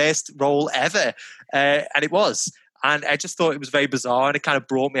his first role ever? And it was. And I just thought it was very bizarre, and it kind of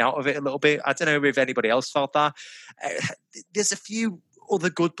brought me out of it a little bit. I don't know if anybody else felt that. There's a few other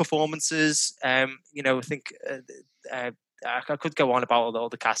good performances. You know, I think I could go on about all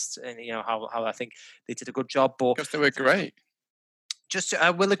the cast and, you know, how I think they did a good job. But because they were great. Just I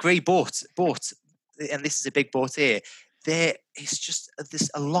will agree, but, and this is a big but here, there is just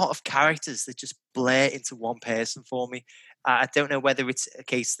there's a lot of characters that just blur into one person for me. I don't know whether it's a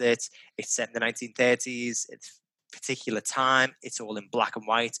case that it's set in the 1930s, it's particular time, it's all in black and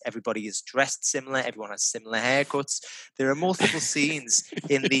white, everybody is dressed similar, everyone has similar haircuts. There are multiple scenes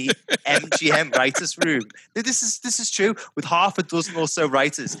in the MGM writers room. This is true with half a dozen or so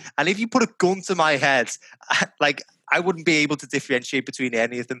writers, and if you put a gun to my head, like, I wouldn't be able to differentiate between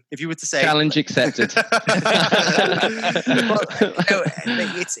any of them. If you were to say challenge accepted. But,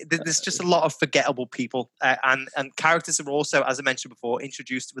 there's just a lot of forgettable people, and characters are also, as I mentioned before,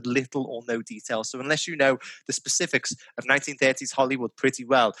 introduced with little or no detail. So unless you know the specifics of 1930s Hollywood pretty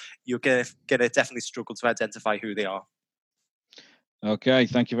well, you're gonna definitely struggle to identify who they are. Okay,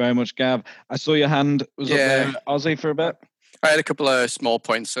 thank you very much, Gav. I saw your hand was up there, Ozzy, for a bit. I had a couple of small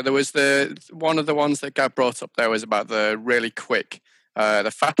points. So there was one of the ones that Gav brought up there was about the really quick,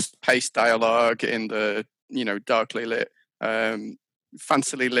 the fast-paced dialogue in the, you know, darkly lit,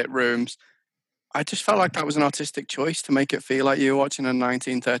 fancily lit rooms. I just felt like that was an artistic choice to make it feel like you were watching a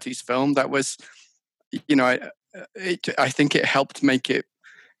 1930s film. That was, you know, I think it helped make it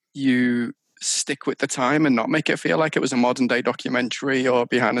you stick with the time and not make it feel like it was a modern day documentary or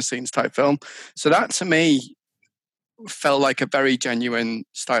behind the scenes type film. So that to me felt like a very genuine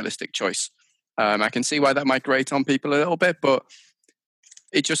stylistic choice. I can see why that might grate on people a little bit, but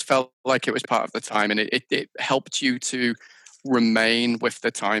it just felt like it was part of the time, and it helped you to remain with the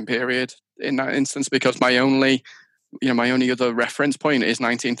time period in that instance, because my only other reference point is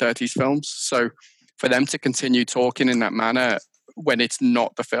 1930s films. So for them to continue talking in that manner when it's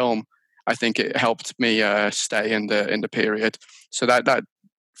not the film, I think it helped me stay in the period. So that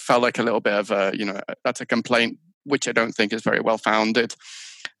felt like a little bit of a, you know, that's a complaint which I don't think is very well founded.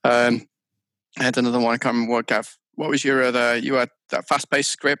 I had another one. I can't remember what, Gav. What was your other? You had that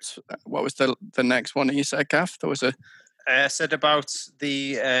fast-paced script. What was the next one that you said, Gav? There was a. I said about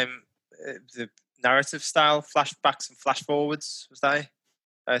the narrative style, flashbacks and flash forwards. Was that?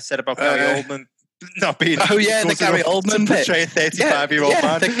 I said about Gary Oldman not being. Oh yeah, the Gary Oldman bit. Portray a 35-year-old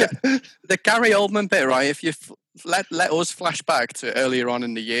man. The Gary Oldman bit, right? If you let us flash back to earlier on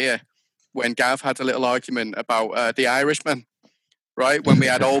in the year, when Gav had a little argument about The Irishman, right? When we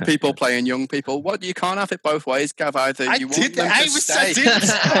had old people playing young people. What, you can't have it both ways, Gav. Either you want them to stay.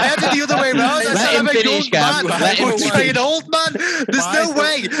 I had it the other way around. I said I'm a young man portray an old man. There's no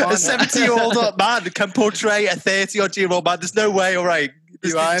way a 70-year-old man can portray a 30-odd-year-old man. There's no way, all right.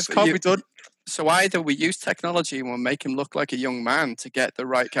 This can't be done. So either we use technology and we'll make him look like a young man to get the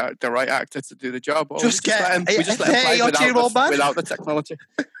right actor to do the job, or just let him play without the technology.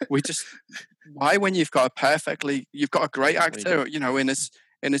 Why, when you've got a great actor, you know, in his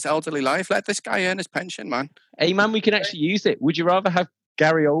elderly life, let this guy earn his pension, man. Hey man, we can actually use it. Would you rather have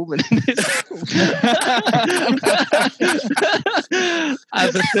Gary Oldman in this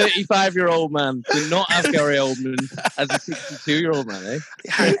as a 35-year-old man, to not have Gary Oldman as a 62-year-old man, eh?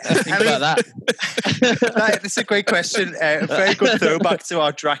 Think about that. That's a great question. A very good throwback to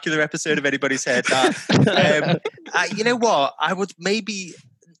our Dracula episode, if anybody's heard that. You know what? I would maybe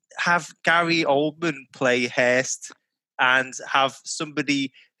have Gary Oldman play Hearst and have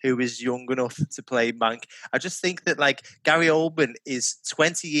somebody who is young enough to play Mank. I just think that, like, Gary Oldman is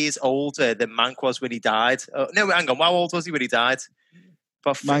 20 years older than Mank was when he died. No, hang on. How old was he when he died?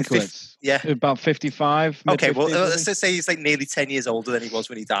 Mankiewicz. Yeah. About 55. Okay, well, let's just say he's like nearly 10 years older than he was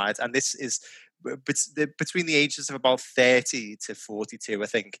when he died. And this is between the ages of about 30 to 42, I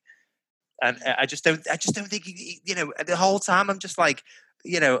think. And I just don't think the whole time I'm just like,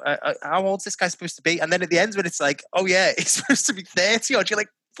 how old's this guy supposed to be? And then at the end when it's like, oh yeah, he's supposed to be 30 odd, you're like,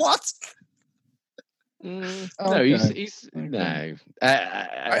 what? No, he's no.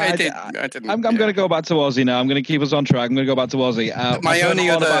 I didn't. I'm going to go back to Ozzy now. I'm going to keep us on track. I'm going to go back to Ozzy. My only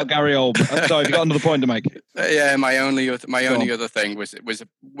other about Gary Oldman. Sorry, have you got another point to make? Yeah, my only other thing was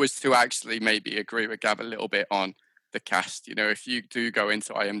to actually maybe agree with Gav a little bit on the cast. If you do go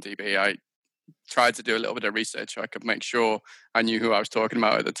into IMDb, I tried to do a little bit of research so I could make sure I knew who I was talking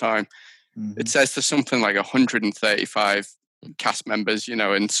about at the time. Mm-hmm. It says there's something like 135 cast members,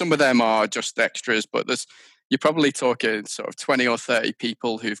 and some of them are just extras, but you're probably talking sort of 20 or 30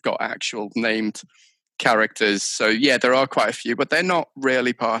 people who've got actual named characters. So yeah, there are quite a few, but they're not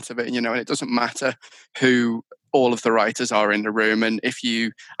really part of it, and it doesn't matter who all of the writers are in the room. And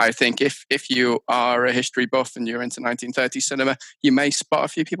I think if you are a history buff and you're into 1930s cinema, you may spot a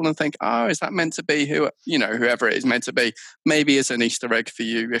few people and think, oh, is that meant to be whoever it is meant to be? Maybe it's an Easter egg for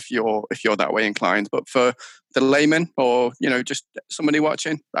you if you're that way inclined. But for the layman or just somebody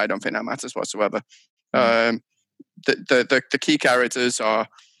watching, I don't think that matters whatsoever. The key characters are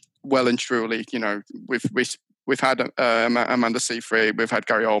well and truly, we've had Amanda Seyfried, we've had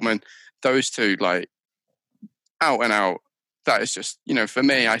Gary Oldman. Those two, like, out and out, that is just, for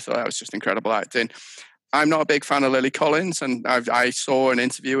me, I thought that was just incredible acting. I'm not a big fan of Lily Collins, and I saw an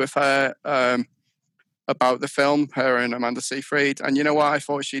interview with her about the film, her and Amanda Seyfried, and you know what? I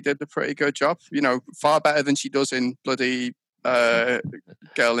thought she did a pretty good job. Far better than she does in bloody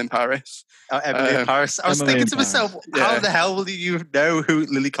Girl in Paris. Emily in Paris. I was thinking to myself, how the hell will you know who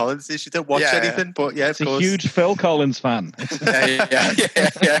Lily Collins is? You don't watch anything, but yeah, of course. A huge Phil Collins fan.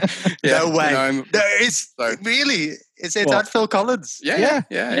 Yeah. No way. Really? Is it that Phil Collins? Yeah.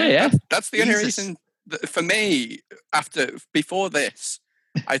 That's the only reason. For me, before this,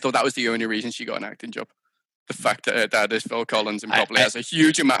 I thought that was the only reason she got an acting job. The fact that her dad is Phil Collins and probably has a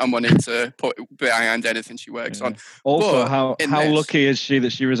huge amount of money to put behind anything she works on. Also, how lucky is she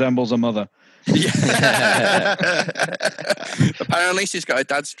that she resembles her mother? Yeah. Apparently, she's got a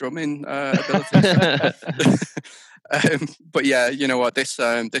dad's drumming ability. But yeah, you know what? This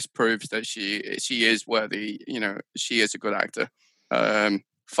proves that she is worthy. She is a good actor.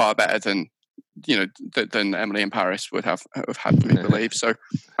 Far better than than Emily in Paris would have had me believe. So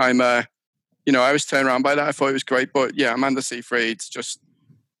I'm I was turned around by that. I thought it was great. But yeah, Amanda Seyfried's just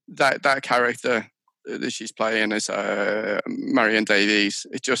that character that she's playing as Marion Davies.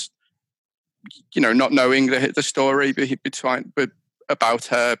 It just, not knowing the story about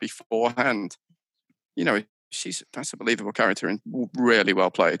her beforehand, that's a believable character and really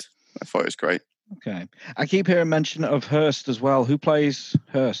well played. I thought it was great. Okay. I keep hearing mention of Hearst as well. Who plays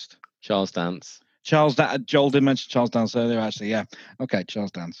Hearst? Charles Dance. Joel did mention Charles Dance earlier, actually. Yeah. Okay,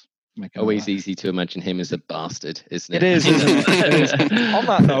 Charles Dance. Always easy to imagine him as a bastard, isn't it? It is, isn't it? It is. On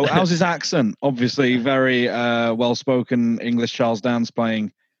that note, how's his accent? Obviously, very well-spoken English Charles Dance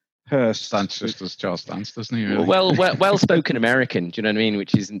playing Hearst. Dance just does Charles Dance, doesn't he? Really? Well-spoken American. Do you know what I mean?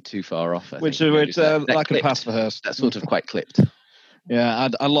 Which isn't too far off. I can pass for Hearst. That's sort of quite clipped. Yeah,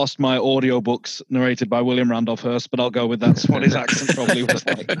 I lost my audiobooks narrated by William Randolph Hearst, but I'll go with that's what his accent probably was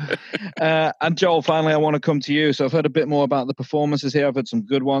like. And Joel, finally, I want to come to you. So I've heard a bit more about the performances here. I've heard some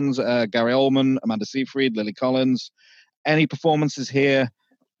good ones. Gary Oldman, Amanda Seyfried, Lily Collins. Any performances here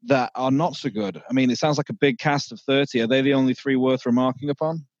that are not so good? I mean, it sounds like a big cast of 30. Are they the only three worth remarking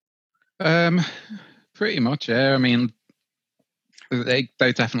upon? Pretty much, yeah. I mean, they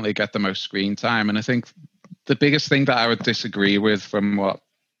definitely get the most screen time. And I think the biggest thing that I would disagree with from what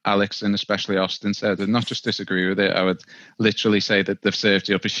Alex and especially Austin said, and not just disagree with it, I would literally say that they've served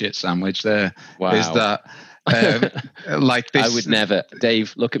you up a shit sandwich there. Wow. Is that like this? I would never,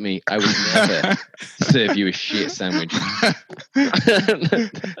 Dave, look at me. I would never serve you a shit sandwich. You've got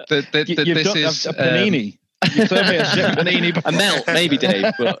a panini. You serve me a shit panini. A melt, maybe,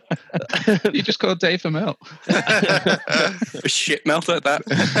 Dave, but you just called Dave a melt. A shit melt at that.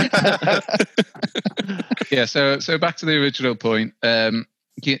 Yeah, so back to the original point. I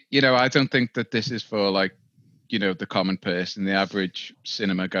don't think that this is for the common person, the average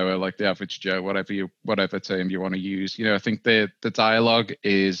cinema goer, like the average Joe, whatever term you want to use. I think the dialogue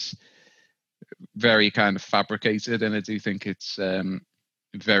is very kind of fabricated, and I do think it's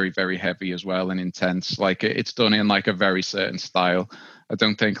very, very heavy as well and intense. Like it's done in like a very certain style. I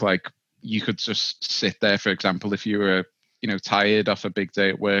don't think you could just sit there, for example, if you were tired off a big day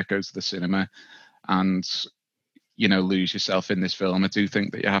at work, go to the cinema and lose yourself in this film. I do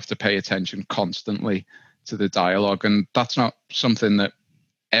think that you have to pay attention constantly to the dialogue, and that's not something that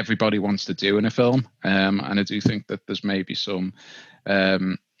everybody wants to do in a film. And I do think that there's maybe some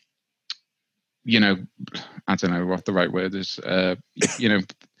I don't know what the right word is.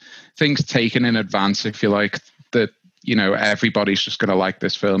 Things taken in advance, if you like, that everybody's just going to like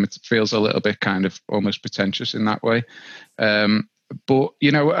this film. It feels a little bit kind of almost pretentious in that way. But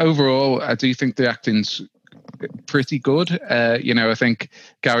overall, I do think the acting's pretty good. I think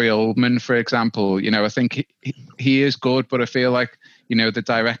Gary Oldman, for example, I think he is good, but I feel like the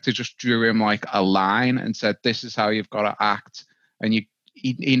director just drew him like a line and said, "This is how you've got to act," and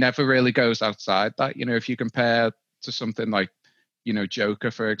he never really goes outside that. If you compare to something like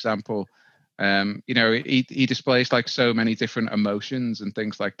Joker, for example, he displays like so many different emotions and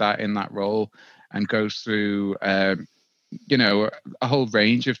things like that in that role, and goes through a whole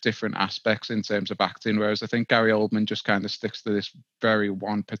range of different aspects in terms of acting, whereas I think Gary Oldman just kind of sticks to this very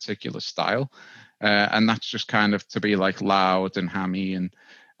one particular style, and that's just kind of to be like loud and hammy, and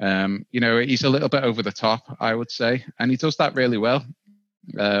he's a little bit over the top, I would say, and he does that really well,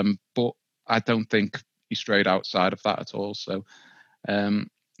 but I don't think he strayed outside of that at all. So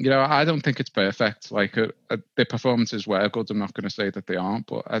I don't think it's perfect. Like the performances were good. I'm not going to say that they aren't,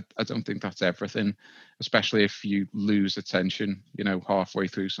 but I don't think that's everything, especially if you lose attention, halfway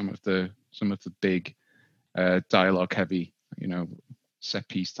through some of the big dialogue heavy, set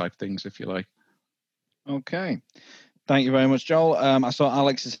piece type things, if you like. Okay. Thank you very much, Joel. I saw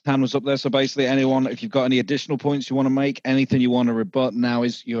Alex's hand was up there. So basically anyone, if you've got any additional points you want to make, anything you want to rebut, now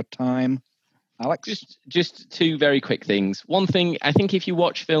is your time. Alex? Just two very quick things. One thing, I think if you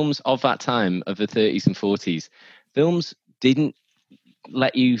watch films of that time, of the 30s and 40s, films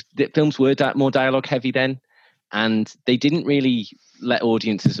were more dialogue heavy then, and they didn't really let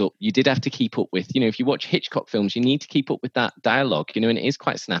audiences up. You did have to keep up with, if you watch Hitchcock films, you need to keep up with that dialogue, and it is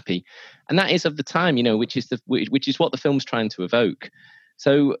quite snappy. And that is of the time, which is what the film's trying to evoke.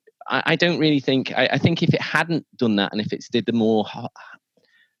 So I don't really think, I think if it hadn't done that, and if it did the more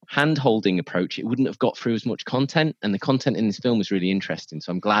hand-holding approach, it wouldn't have got through as much content, and the content in this film was really interesting. So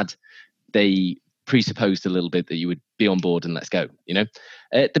I'm glad they presupposed a little bit that you would be on board and let's go.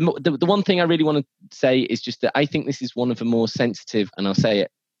 The one thing I really want to say is just that I think this is one of the more sensitive, and I'll say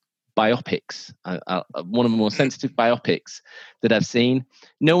it, biopics. One of the more sensitive biopics that I've seen.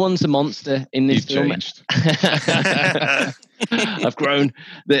 No one's a monster in this film. I've grown.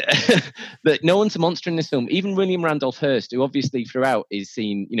 That no one's a monster in this film. Even William Randolph Hearst, who obviously throughout is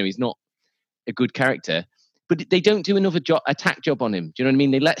seen, he's not a good character, but they don't do another attack job on him. Do you know what I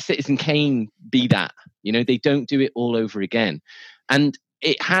mean? They let Citizen Kane be that. They don't do it all over again, and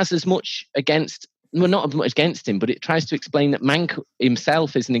it has as much against. Well, not as much against him, but it tries to explain that Mank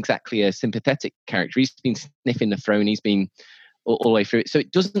himself isn't exactly a sympathetic character. He's been sniffing the throne. He's been all the way through it. So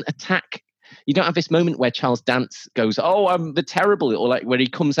it doesn't attack. You don't have this moment where Charles Dance goes, "Oh, I'm the terrible," or like where he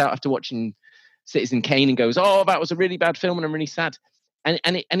comes out after watching Citizen Kane and goes, "Oh, that was a really bad film and I'm really sad." And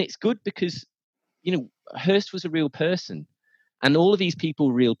it's good because, Hearst was a real person, and all of these people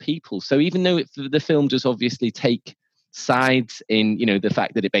were real people. So even though the film does obviously take sides in, the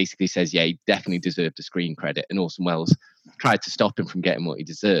fact that it basically says, yeah, he definitely deserved a screen credit, and Orson Welles tried to stop him from getting what he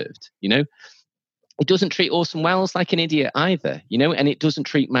deserved, It doesn't treat Orson Welles like an idiot either, and it doesn't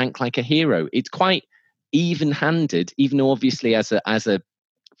treat Mank like a hero. It's quite even-handed, even though obviously as a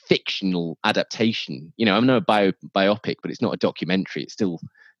fictional adaptation, I'm not a biopic, but it's not a documentary. It's still,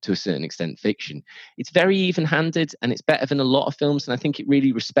 to a certain extent, fiction. It's very even-handed, and it's better than a lot of films. And I think it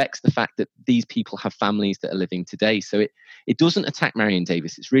really respects the fact that these people have families that are living today. So it doesn't attack Marion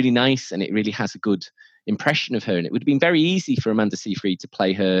Davis. It's really nice, and it really has a good impression of her. And it would have been very easy for Amanda Seyfried to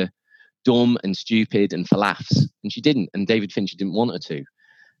play her dumb and stupid and for laughs, and she didn't. And David Fincher didn't want her to.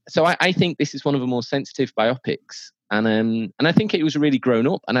 So I think this is one of the more sensitive biopics, and I think it was really grown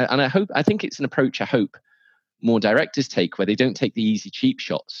up. And I think it's an approach I hope more directors take, where they don't take the easy cheap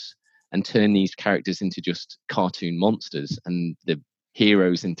shots and turn these characters into just cartoon monsters and the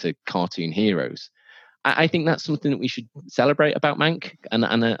heroes into cartoon heroes. I think that's something that we should celebrate about Mank,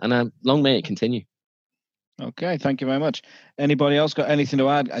 and long may it continue. Okay, thank you very much. Anybody else got anything to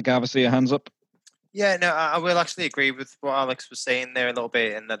add? Gav, I see your hands up. Yeah, no, I will actually agree with what Alex was saying there a little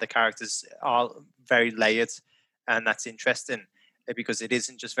bit, and that the characters are very layered, and that's interesting. Because it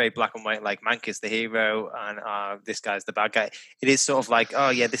isn't just very black and white, like Mank is the hero and this guy's the bad guy. It is sort of like, oh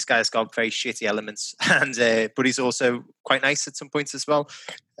yeah, this guy's got very shitty elements, and but he's also quite nice at some points as well.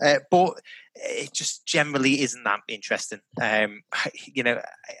 But it just generally isn't that interesting. What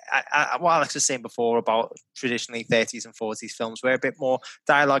Alex was saying before about traditionally 30s and 40s films were a bit more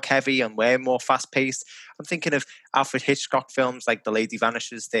dialogue heavy and were more fast paced. I'm thinking of Alfred Hitchcock films like The Lady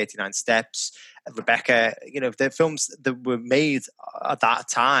Vanishes, 39 Steps, Rebecca. The films that were made at that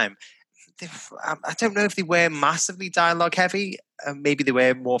time, I don't know if they were massively dialogue heavy, maybe they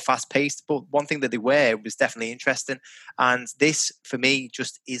were more fast paced, but one thing that they were was definitely interesting. And this, for me,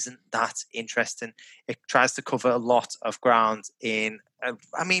 just isn't that interesting. It tries to cover a lot of ground in,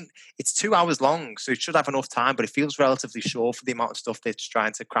 I mean, it's 2 hours long, so it should have enough time, but it feels relatively short for the amount of stuff they're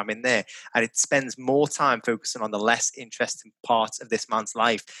trying to cram in there. And it spends more time focusing on the less interesting parts of this man's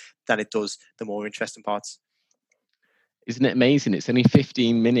life than it does the more interesting parts. Isn't it amazing? It's only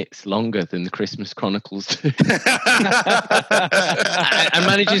 15 minutes longer than the Christmas Chronicles 2. and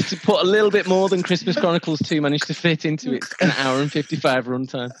manages to put a little bit more than Christmas Chronicles 2 managed to fit into its an hour and 55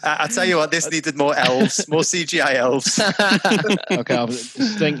 runtime. I tell you what, this needed more elves, more CGI elves. Okay, a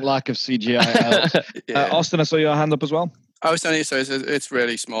distinct lack of CGI elves. Austin, I saw your hand up as well. I was telling you, so it's a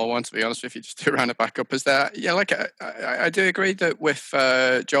really small one, to be honest with you, just to round it back up. Is that, yeah, like I do agree that with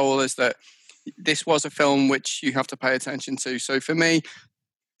Joel is that this was a film which you have to pay attention to. So for me,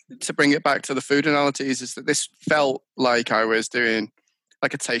 to bring it back to the food analogies, is that this felt like I was doing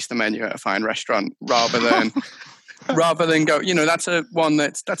like a taster menu at a fine restaurant rather than go, that's a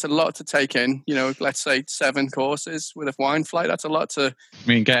lot to take in, let's say 7 courses with a wine flight. That's a lot to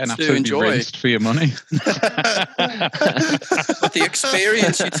getting absolutely enjoy. Rinsed for your money. But the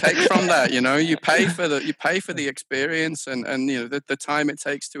experience you take from that, you pay for the experience and the time it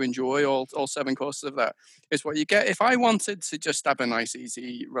takes to enjoy all 7 courses of that is what you get. If I wanted to just have a nice,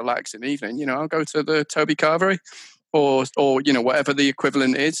 easy, relaxing evening, I'll go to the Toby Carvery. Or whatever the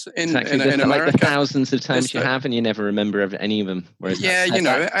equivalent is in America. Like the thousands of times you have, and you never remember any of them. Yeah,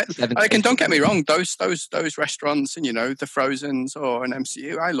 don't get me wrong. Those restaurants and the Frozens or an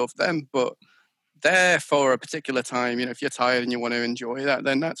MCU, I love them, but they're for a particular time. If you're tired and you want to enjoy that,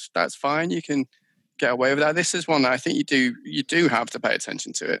 then that's fine. You can get away with that. This is one that I think you do have to pay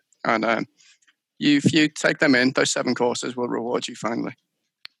attention to it, and if you take them in, those 7 courses will reward you finally.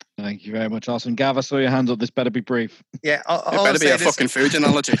 Thank you very much, Austin. Gav, I saw your hands up. This better be brief. Yeah, it better be a fucking food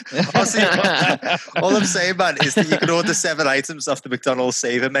analogy. All I'm saying, man, is that you could order 7 items off the McDonald's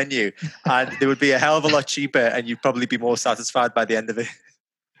Saver menu, and they would be a hell of a lot cheaper, and you'd probably be more satisfied by the end of it.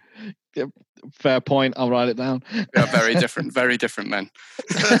 Yeah, fair point. I'll write it down. We are very different men.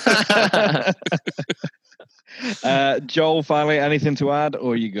 Joel, finally, anything to add,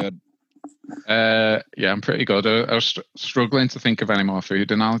 or are you good? Yeah, I'm pretty good. I was struggling to think of any more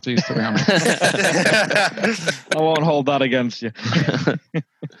food analogies, to be honest. I won't hold that against you.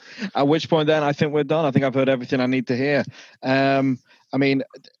 At which point then, I think we're done. I think I've heard everything I need to hear. I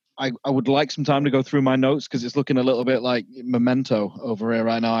would like some time to go through my notes because it's looking a little bit like Memento over here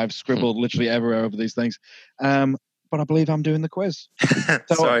right now. I've scribbled literally everywhere over these things. But I believe I'm doing the quiz.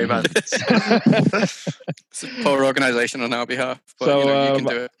 Sorry, man. It's a poor organisation on our behalf, but you can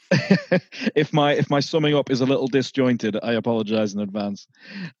do it. If my summing up is a little disjointed, I apologise in advance.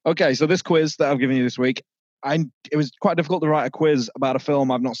 Okay, so this quiz that I've given you this week, it was quite difficult to write a quiz about a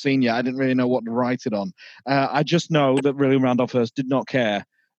film I've not seen yet. I didn't really know what to write it on. I just know that William Randolph Hearst did not care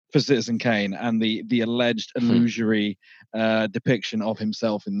for Citizen Kane and the alleged illusory depiction of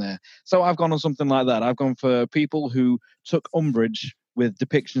himself in there. So I've gone on something like that. I've gone for people who took umbrage with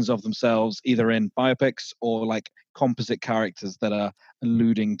depictions of themselves either in biopics or like composite characters that are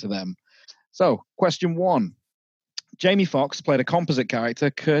alluding to them. So question 1. Jamie Foxx played a composite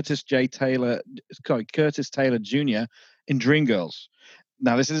character, Curtis Taylor Jr. in Dreamgirls.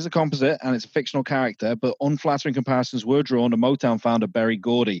 Now, this is a composite, and it's a fictional character, but unflattering comparisons were drawn to Motown founder Berry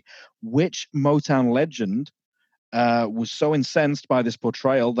Gordy. Which Motown legend was so incensed by this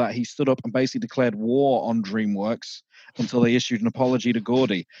portrayal that he stood up and basically declared war on DreamWorks until they issued an apology to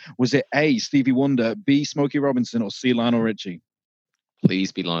Gordy? Was it A, Stevie Wonder, B, Smokey Robinson, or C, Lionel Richie?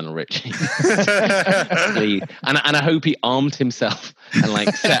 Please be Lionel Richie. Please. And I hope he armed himself and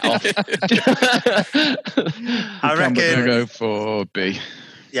like set off. I reckon I'll go for B.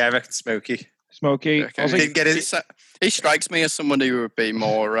 Yeah, I reckon Smokey. Smokey. Didn't get it. He strikes me as somebody who would be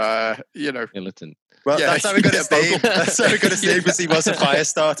more, militant. Well, yeah, that's how we got his name. That's how we got his name because he was a fire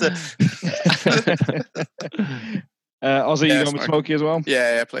starter. Ozzy, you going with Smokey as well?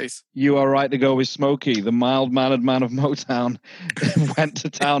 Yeah, please. You are right to go with Smokey. The mild-mannered man of Motown went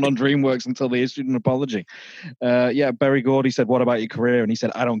to town on DreamWorks until they issued an apology. Berry Gordy said, "What about your career?" And he said,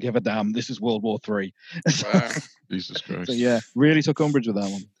 "I don't give a damn. This is World War III." Wow. Jesus Christ. So, really took umbrage with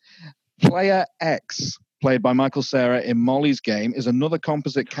that one. Player X, played by Michael Cera in Molly's Game, is another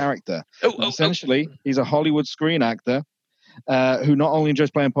composite character. Essentially, he's a Hollywood screen actor who not only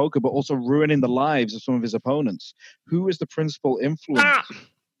enjoys playing poker, but also ruining the lives of some of his opponents. Who is the principal influence?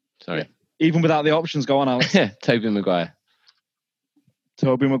 Sorry. Even without the options, go on, Alex. Tobey Maguire.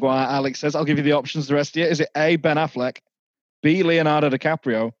 Tobey Maguire, Alex says. I'll give you the options, the rest of you. Is it A, Ben Affleck, B, Leonardo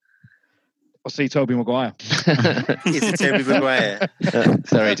DiCaprio, or C. Tobey Maguire? Is it Tobey Maguire?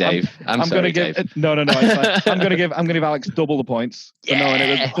 Sorry, Dave. I'm sorry, gonna give Dave. no. It's fine. I'm gonna give Alex double the points for knowing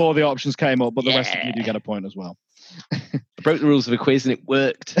it before the options came up, but the rest of you do get a point as well. I broke the rules of a quiz and it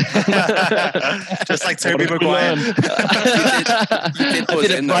worked. Just like Tobey Maguire. You did I buzz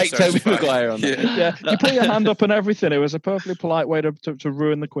did in it though, right, so Tobey it's fine. Maguire on that. Yeah. Yeah, you put your hand up and everything. It was a perfectly polite way to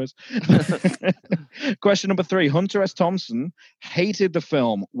ruin the quiz. Question number 3. Hunter S. Thompson hated the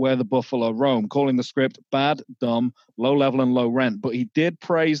film Where the Buffalo Roam, calling the script bad, dumb, low level, and low rent. But he did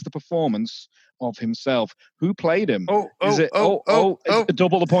praise the performance of himself. Who played him? Is it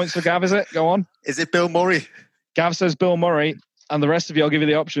double the points for Gav? Is it? Go on. Is it Bill Murray? Gav says Bill Murray, and the rest of you, I'll give you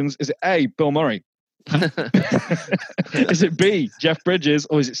the options. Is it A, Bill Murray? Is it B, Jeff Bridges,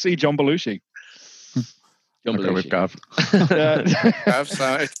 or is it C, John Belushi? John I'll go with Belushi.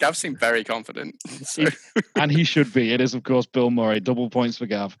 Gav. Gav seemed very confident. So. And he should be. It is, of course, Bill Murray. Double points for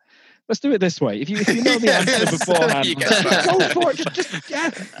Gav. Let's do it this way. If you know the answer beforehand, You get that. go for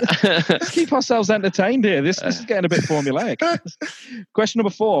it. Let's keep ourselves entertained here. This is getting a bit formulaic. Question number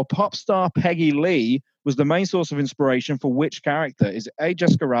 4. Pop star Peggy Lee was the main source of inspiration for which character? Is it A,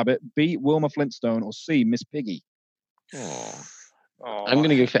 Jessica Rabbit, B, Wilma Flintstone, or C, Miss Piggy? I'm going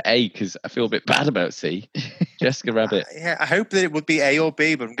to go for A because I feel a bit bad about C. Jessica Rabbit. Yeah, I hope that it would be A or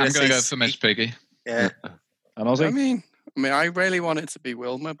B, but I'm going to go for Miss Piggy. Yeah. And Ozzy? I mean, I really want it to be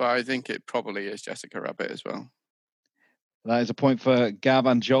Wilma, but I think it probably is Jessica Rabbit as well. That is a point for Gav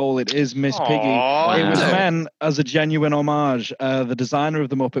and Joel. It is Miss Piggy. Aw, It was wow. meant as a genuine homage. The designer of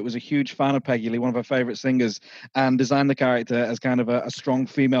the Muppet was a huge fan of Peggy Lee, one of her favorite singers, and designed the character as kind of a strong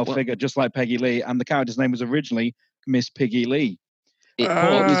female figure, just like Peggy Lee. And the character's name was originally Miss Piggy Lee. It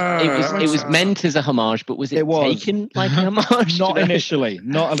was meant as a homage, but was it taken like a homage? Not initially.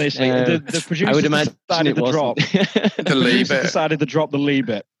 No. The producers I would imagine decided it to drop. wasn't. The Lee bit. Decided to drop the Lee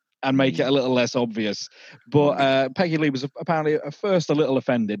bit and make it a little less obvious. But Peggy Lee was apparently at first a little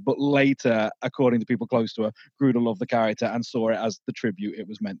offended, but later, according to people close to her, grew to love the character and saw it as the tribute it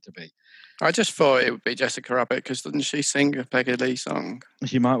was meant to be. I just thought it would be Jessica Rabbit because didn't she sing a Peggy Lee song?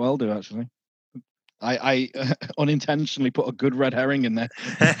 She might well do, actually. I unintentionally put a good red herring in there.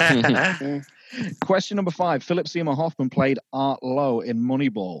 Question number 5. Philip Seymour Hoffman played Art Lowe in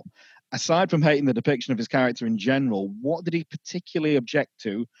Moneyball. Aside from hating the depiction of his character in general, what did he particularly object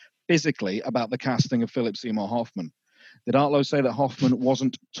to physically about the casting of Philip Seymour Hoffman? Did Art Lowe say that Hoffman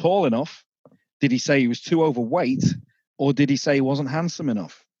wasn't tall enough? Did he say he was too overweight? Or did he say he wasn't handsome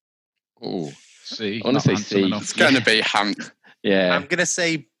enough? Oh, C. I wanna not say handsome C. enough. It's going to be Hamp. Yeah. I'm going to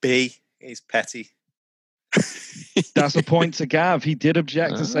say B. He's petty. That's a point to Gav. He did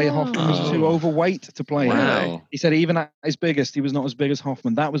object to say Hoffman was too overweight to play him. Wow. He said even at his biggest, he was not as big as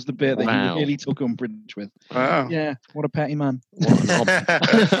Hoffman. That was the bit that Wow. he really took umbrage with. Wow. Yeah, what a petty man. What a knob.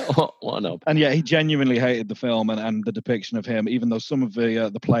 What a knob. And yeah, he genuinely hated the film and the depiction of him, even though some of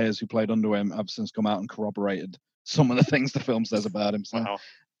the players who played under him have since come out and corroborated some of the things the film says about him. So Wow.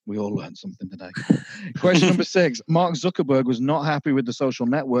 we all learned something today. Question number 6. Mark Zuckerberg was not happy with the social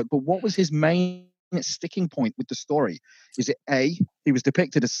network, but what was his main sticking point with the story? Is it A, he was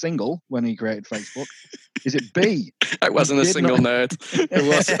depicted as single when he created Facebook? Is it B? I wasn't a did single not- nerd. It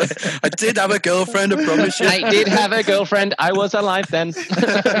was. I did have a girlfriend, I promise you. I did have a girlfriend. I was alive then. Is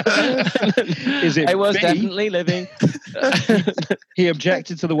it I was B? definitely living. He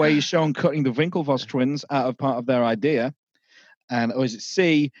objected to the way he's shown cutting the Winklevoss twins out of part of their idea. Or is it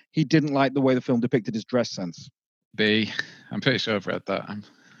C, he didn't like the way the film depicted his dress sense? B. I'm pretty sure I've read that.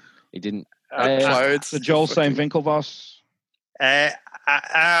 He didn't. Clouds. So Joel's saying Winklevoss. Yeah,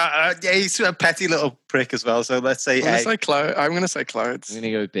 he's a petty little prick as well. So let's say I'm A. going to say Clouds. I'm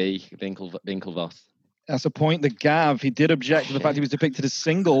going to go B. Winklevoss. That's a point that Gav, he did object to the fact he was depicted as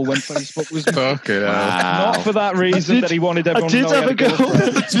single when Facebook was Fucking hell. Wow. not for that reason that he wanted everyone to know he had a girlfriend.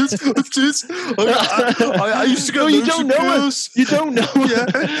 I used to go. No, you don't know her. You don't know her.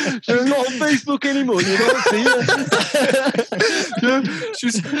 Yeah. She's not on Facebook anymore. You don't see her. Yeah,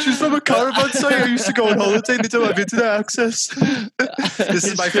 she's from a caravan site. I used to go on holiday. They don't have internet access. This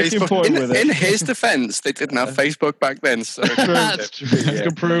is my Sticking Facebook. point with it. In his defense, they didn't have Facebook back then. So That's true. You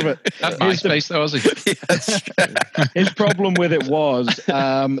can prove it. That's MySpace, though, was he? His problem with it was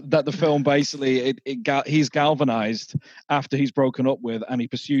that the film basically he's galvanized after he's broken up with, and he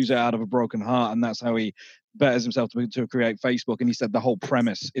pursues it out of a broken heart, and that's how he betters himself to create Facebook. And he said the whole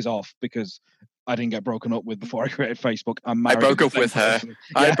premise is off because I didn't get broken up with before I created Facebook. I'm I married broke to the up same with her. person."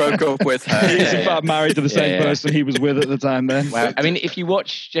 I Yeah. broke up with her. He is in Yeah, fact married to the same Yeah. person he was with at the time. Then, Well, I mean, if you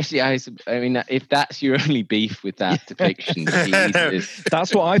watch Jesse Eisenberg, I mean, if that's your only beef with that depiction, Jesus.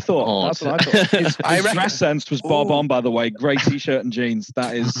 that's what I thought. Odd. That's what I thought. His I reckon- dress sense was bob Ooh. on, by the way. Great t-shirt and jeans.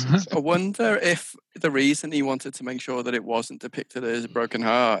 That is. I wonder if the reason he wanted to make sure that it wasn't depicted as a broken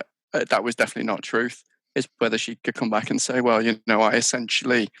heart, that was definitely not truth, is whether she could come back and say, well, I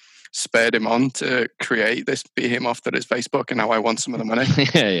essentially spurred him on to create this behemoth that is Facebook, and now I want some of the money.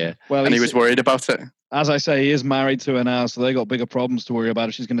 Yeah. Well, And he was worried about it. as I say, he is married to her now, so they got bigger problems to worry about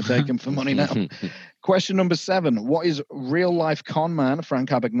if she's going to take him for money now. Question number 7. What is real-life con man Frank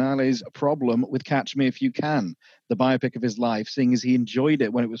Abagnale's problem with Catch Me If You Can, the biopic of his life, seeing as he enjoyed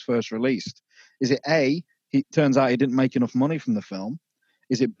it when it was first released? Is it A, he turns out he didn't make enough money from the film?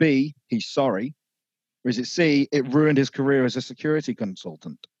 Is it B, he's sorry? Or is it C, it ruined his career as a security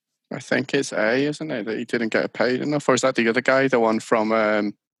consultant? I think it's A, isn't it? That he didn't get paid enough. Or is that the other guy, the one from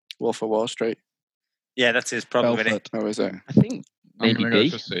Wolf of Wall Street? Yeah, that's his problem, isn't it? Or is it? I think I'm maybe going to B.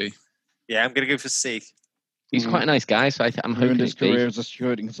 go for C. Yeah, I'm going to go for C. He's quite a nice guy, so I'm hoping Ruined his it's B. career as a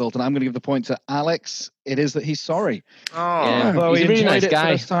security consultant. I'm going to give the point to Alex. It is that he's sorry. Oh, Yeah. Although He's he a really enjoyed nice it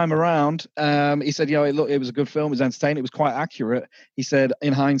guy. first time around, he said, it was a good film. It was entertaining. It was quite accurate. He said,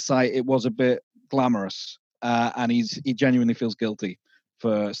 in hindsight, it was a bit glamorous, and he genuinely feels guilty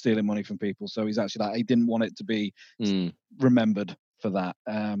for stealing money from people. So he's actually he didn't want it to be remembered for that.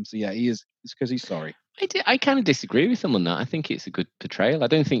 So yeah, he is. It's because he's sorry. I kind of disagree with him on that. I think it's a good portrayal. I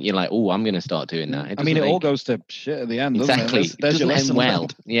don't think you're like, oh, I'm going to start doing that. I mean, it all goes to shit at the end, doesn't exactly. it? There's your It lesson doesn't end well.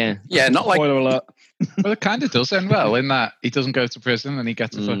 learned. Yeah. Yeah, not like Spoiler alert. Well, it kind of does end well in that he doesn't go to prison and he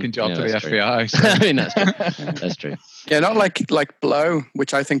gets a fucking job yeah, to the that's true. FBI. So. I mean, that's true. That's true. Yeah, not like Blow,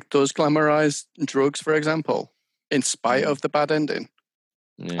 which I think does glamorize drugs, for example, in spite of the bad ending.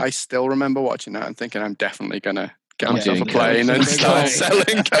 Yeah. I still remember watching that and thinking I'm definitely going to get I'm myself a doing plane coke. and start Coke.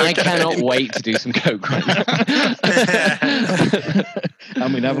 selling cocaine. I cannot wait to do some coke right now.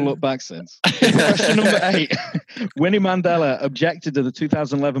 And we never looked back since. Question number 8. Winnie Mandela objected to the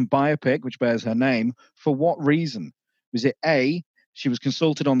 2011 biopic, which bears her name, for what reason? Was it A, she was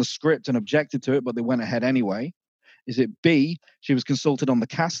consulted on the script and objected to it, but they went ahead anyway? Is it B, she was consulted on the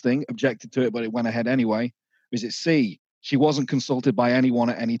casting, objected to it, but it went ahead anyway? Or is it C, she wasn't consulted by anyone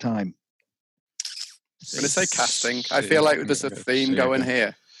at any time? I'm going to say casting. I feel like there's a theme going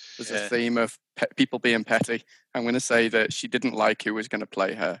here. There's a theme of people being petty. I'm going to say that she didn't like who was going to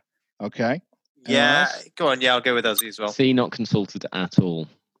play her. Okay. Yeah, go on. Yeah, I'll go with Ozzy as well. C, not consulted at all.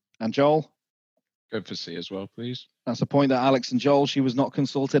 And Joel? Go for C as well, please. That's the point that Alex and Joel, she was not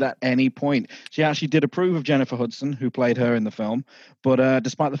consulted at any point. She actually did approve of Jennifer Hudson, who played her in the film. But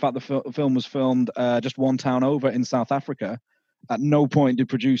despite the fact the film was filmed just one town over in South Africa, at no point did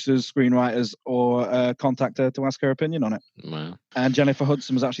producers, screenwriters, or contact her to ask her opinion on it. Wow. And Jennifer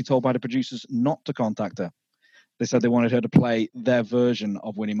Hudson was actually told by the producers not to contact her. They said they wanted her to play their version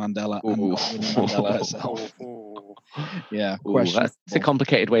of Winnie Mandela and not Winnie Mandela herself. Yeah, That's a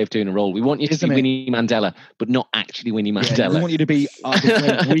complicated way of doing a role. We want you to Isn't be it? Winnie Mandela, but not actually Winnie Yeah, Mandela. we want you to be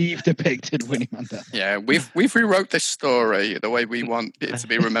the way we've depicted Winnie Mandela. Yeah, we've rewrote this story the way we want it to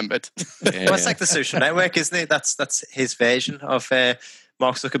be remembered. Well, it's like the Social Network, isn't it? That's his version of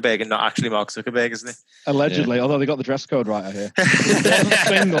Mark Zuckerberg and not actually Mark Zuckerberg, isn't it? Allegedly, although they got the dress code right, I hear.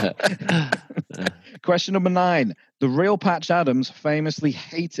 Single. Question number 9. The real Patch Adams famously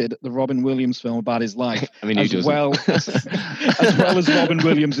hated the Robin Williams film about his life, I mean, who as doesn't? well as Robin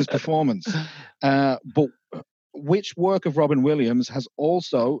Williams' performance. But which work of Robin Williams has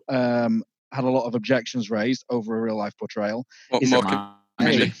also had a lot of objections raised over a real life portrayal? What Is more it can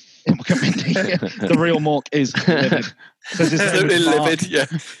A, be? the real Mork is livid. Says his name Absolutely was Mark. livid, yeah.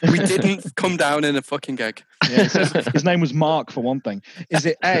 We didn't come down in a fucking egg. Yeah, it says his name was Mark, for one thing. Is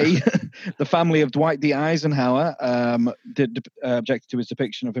it A, the family of Dwight D. Eisenhower objected to his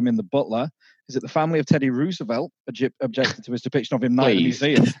depiction of him in The Butler? Is it the family of Teddy Roosevelt objected to his depiction of him Night in the Please.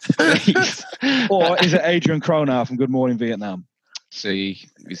 Museum? Please. Or is it Adrian Cronauer from Good Morning Vietnam? C.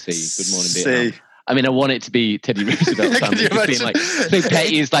 You see, Good Morning C. Vietnam. I mean, I want it to be Teddy Roosevelt Can family you just being like, imagine? so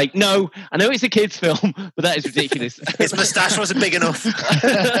petty is like, no, I know it's a kid's film, but that is ridiculous. His moustache wasn't big enough. And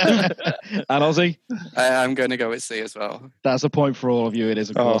Ozzy, I'm going to go with C as well. that's a point for all of you. It is,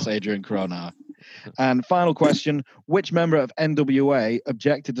 of course, Adrian Cronauer. And final question, which member of NWA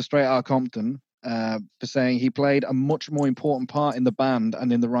objected to Straight Outta Compton for saying he played a much more important part in the band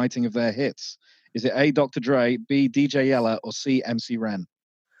and in the writing of their hits? Is it A, Dr. Dre, B, DJ Yella, or C, MC Ren?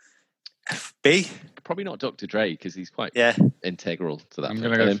 B. Probably not Dr. Dre because he's quite Yeah. integral to that. I'm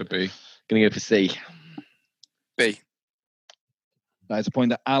going to go for B. Going to go for C. B. That is a point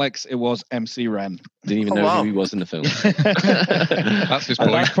that Alex, it was MC Ren. Didn't even Oh, know wow. who he was in the film. That's his Well,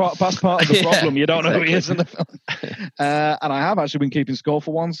 point. that's part of the Yeah, problem. You don't know who he exactly. is in the film. And I have actually been keeping score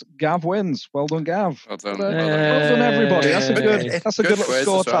for once. Gav wins. Well done, Gav. Well done. Well Well done, everybody. That's a good. Hey. That's a Good good little quiz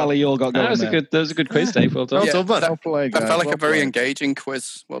score as well. tally you all got going That was a good quiz, Dave. Well done. Well Yeah, done, man. Well played, That guys. felt like Well a very played. engaging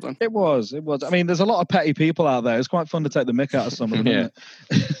quiz. Well done. It was. It was. I mean, there's a lot of petty people out there. It's quite fun to take the mick out of some of them, isn't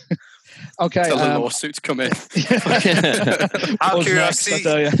it? Okay. Till the lawsuits come in. Out of Us next, I curiosity,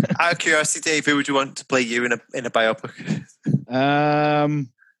 tell you. out of curiosity, Dave, who would you want to play you in a biopic?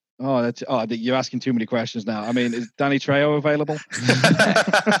 You're asking too many questions now. I mean, is Danny Trejo available?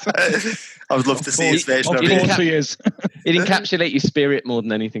 I would love to see his version of Of it. course he is. It'd encapsulate your spirit more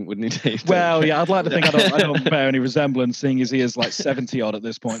than anything, wouldn't it, Dave? Well, yeah, I'd like to think I don't bear any resemblance, seeing as he is like 70 odd at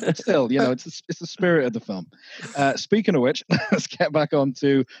this point. But still, it's the spirit of the film. Speaking of which, let's get back on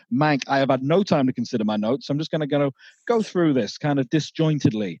to Mank. I have had no time to consider my notes. I'm just going to go through this kind of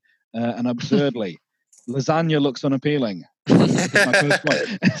disjointedly and absurdly. Lasagna looks unappealing. That's my first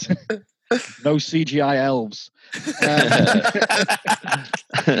point. No CGI elves.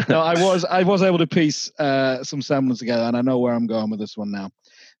 No, I was able to piece some semblance together, and I know where I'm going with this one now.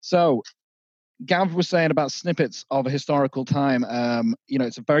 So, Gav was saying about snippets of a historical time.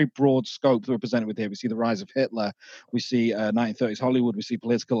 It's a very broad scope that we're presented with here. We see the rise of Hitler, we see 1930s Hollywood, we see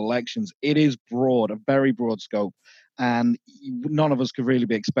political elections. It is broad, a very broad scope, and none of us could really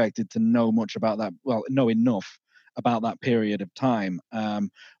be expected to know much about that. Well, know enough about that period of time.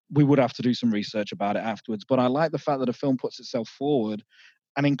 We would have to do some research about it afterwards. But I like the fact that a film puts itself forward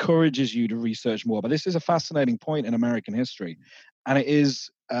and encourages you to research more. But this is a fascinating point in American history. And it is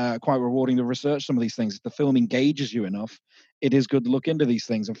quite rewarding to research some of these things. If the film engages you enough, it is good to look into these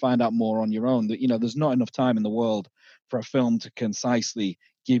things and find out more on your own. There's not enough time in the world for a film to concisely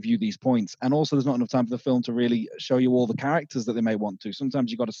give you these points. And also there's not enough time for the film to really show you all the characters that they may want to. Sometimes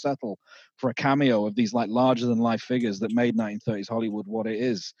you've got to settle for a cameo of these like larger than life figures that made 1930s Hollywood what it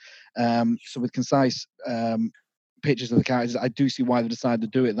is. So with concise pictures of the characters, I do see why they decided to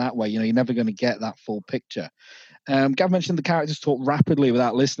do it that way. You're never going to get that full picture. Gav mentioned the characters talk rapidly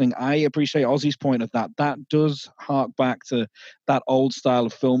without listening. I appreciate Ozzy's point of that. That does hark back to that old style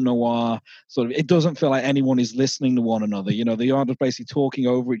of film noir. Sort of, it doesn't feel like anyone is listening to one another. They are just basically talking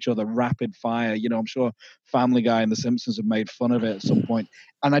over each other, rapid fire. I'm sure Family Guy and The Simpsons have made fun of it at some point.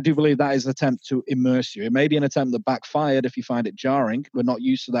 And I do believe that is an attempt to immerse you. It may be an attempt that backfired if you find it jarring. We're not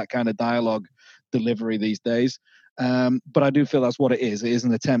used to that kind of dialogue delivery these days. But I do feel that's what it is. It is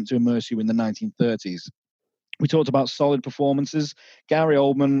an attempt to immerse you in the 1930s. We talked about solid performances. Gary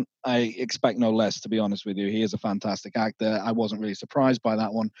Oldman, I expect no less, to be honest with you. He is a fantastic actor. I wasn't really surprised by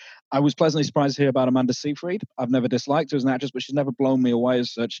that one. I was pleasantly surprised to hear about Amanda Seyfried. I've never disliked her as an actress, but she's never blown me away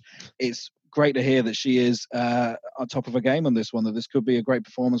as such. It's great to hear that she is on top of her game on this one, that this could be a great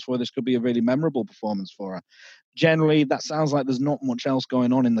performance for her. This could be a really memorable performance for her. Generally, that sounds like there's not much else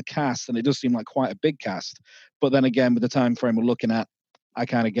going on in the cast, and it does seem like quite a big cast. But then again, with the time frame we're looking at, I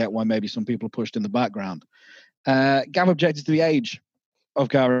kind of get why maybe some people are pushed in the background. Gav objected to the age of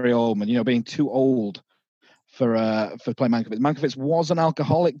Gary Oldman, being too old for playing Mankiewicz. Mankiewicz was an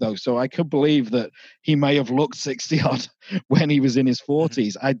alcoholic, though, so I could believe that he may have looked 60-odd when he was in his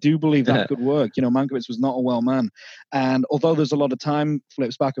 40s. I do believe that could work. Mankiewicz was not a well man. And although there's a lot of time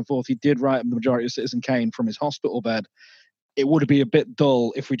flips back and forth, he did write the majority of Citizen Kane from his hospital bed. It would be a bit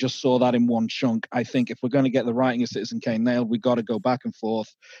dull if we just saw that in one chunk. I think if we're going to get the writing of Citizen Kane nailed, we've got to go back and forth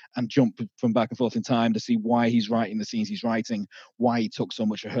and jump from back and forth in time to see why he's writing the scenes he's writing, why he took so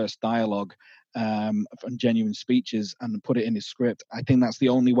much rehearsed dialogue and genuine speeches and put it in his script. I think that's the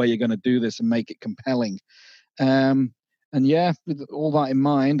only way you're going to do this and make it compelling. And yeah, with all that in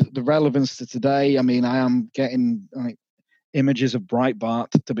mind, the relevance to today, I mean, I am getting images of Breitbart,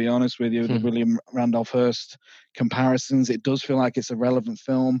 to be honest with you, the William Randolph Hearst comparisons. It does feel like it's a relevant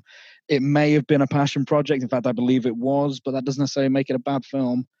film. It may have been a passion project. In fact, I believe it was, but that doesn't necessarily make it a bad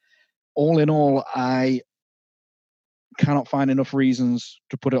film. All in all, I cannot find enough reasons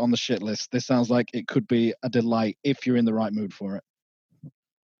to put it on the shit list. This sounds like it could be a delight if you're in the right mood for it.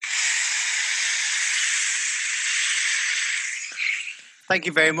 Thank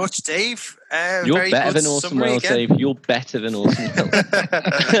you very much, Dave. You're very better good than Orson summary Welles, again. Dave. You're better than Orson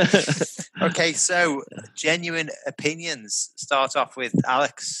Welles. Okay, so genuine opinions. Start off with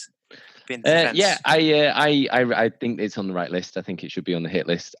Alex. Yeah, I think it's on the right list. I think it should be on the hit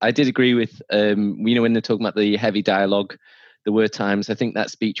list. I did agree with, when they're talking about the heavy dialogue, there were times, I think that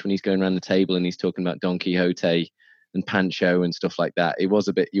speech when he's going around the table and he's talking about Don Quixote and Pancho and stuff like that, it was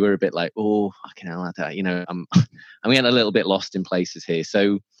a bit, you were a bit like, oh, fucking hell, I'm getting a little bit lost in places here.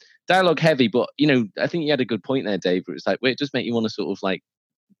 So dialogue heavy, but I think you had a good point there, Dave. Where it's like, well, it does make you want to sort of like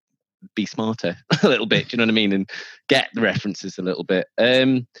be smarter a little bit. Do you know what I mean? And get the references a little bit.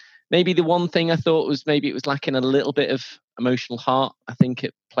 Maybe the one thing I thought was maybe it was lacking a little bit of emotional heart, I think,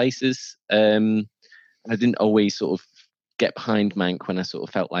 at places. I didn't always sort of get behind Mank when I sort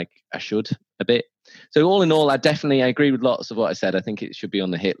of felt like I should a bit. So all in all, I agree with lots of what I said. I think it should be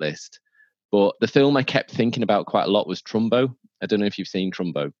on the hit list. But the film I kept thinking about quite a lot was Trumbo. I don't know if you've seen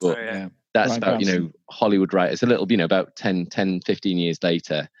Trumbo, but that's about, Hollywood writers, a little, about 10, 15 years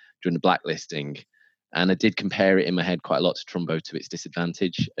later during the blacklisting. And I did compare it in my head quite a lot to Trumbo to its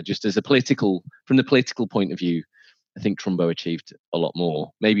disadvantage. Just as from the political point of view, I think Trumbo achieved a lot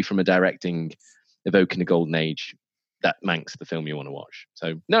more. Maybe from a directing, evoking the golden age, that Mank's the film you want to watch.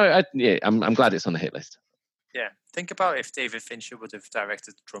 So no, I'm glad it's on the hit list. Yeah, think about if David Fincher would have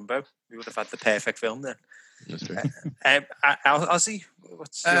directed Trumbo, we would have had the perfect film then. That's true. Ozzy,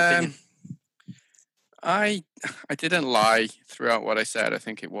 what's your opinion? I didn't lie throughout what I said. I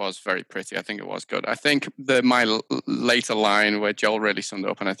think it was very pretty. I think it was good. I think my later line where Joel really summed it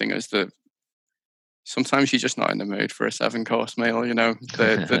up, and I think it was sometimes you're just not in the mood for a 7-course meal.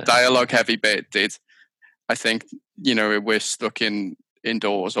 The dialogue heavy bit did. I think we're stuck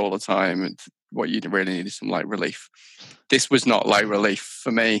indoors all the time, and what you really need is some light relief. This was not light relief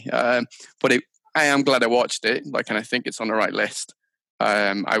for me, but I am glad I watched it. And I think it's on the right list.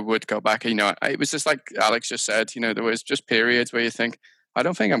 I would go back. It was just like Alex just said. There was just periods where you think, I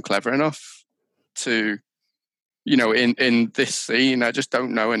don't think I'm clever enough to, in this scene. I just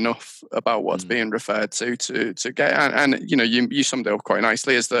don't know enough about what's being referred to get. And you summed it up quite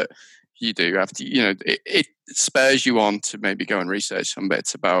nicely. Is that you do have to, it spurs you on to maybe go and research some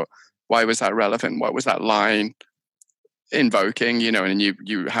bits about why was that relevant? What was that line invoking? And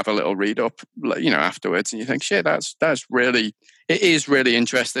you have a little read up, afterwards, and you think, shit, that's really, it is really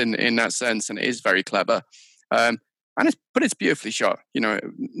interesting in that sense, and it is very clever. But it's beautifully shot.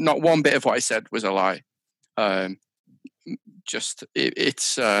 Not one bit of what I said was a lie. It's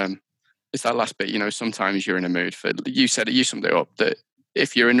that last bit. Sometimes you're in a mood for. You said it. You summed it up that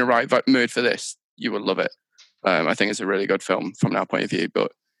if you're in the right mood for this, you will love it. I think it's a really good film from that point of view,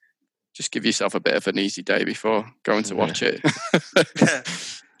 but just give yourself a bit of an easy day before going to watch it.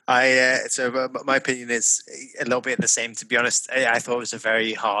 So my opinion is a little bit the same, to be honest. I thought it was a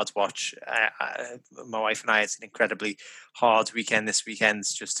very hard watch. My wife and I had an incredibly hard weekend this weekend.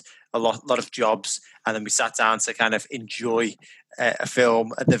 It's just a lot of jobs, and then we sat down to kind of enjoy a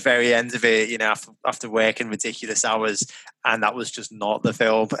film at the very end of it, after working ridiculous hours, and that was just not the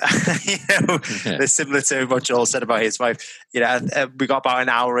film. It's similar to what Joel said about his wife. We got about an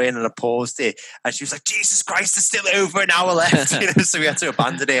hour in and I paused it, and she was like, Jesus Christ, there's still over an hour left. So we had to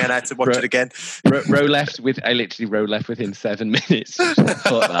abandon it, and I had to watch it again. I literally row left within 7 minutes.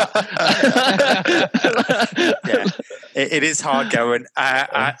 It is hard going.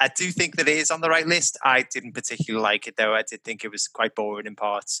 I do think that it is on the right list. I didn't particularly like it, though. I did think it was quite boring in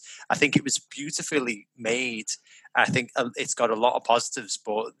parts. I think it was beautifully made. I think it's got a lot of positives,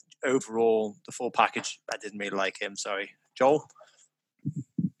 but overall, the full package, I didn't really like him. Sorry. Joel?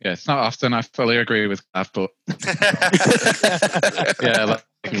 Yeah, it's not often I fully agree with that, but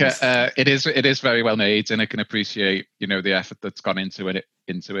it is very well made, and I can appreciate the effort that's gone into it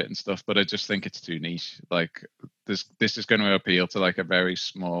and stuff. But I just think it's too niche. Like this is going to appeal to like a very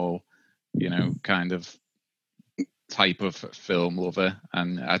small, kind of type of film lover,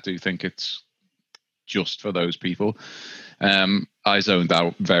 and I do think it's just for those people. I zoned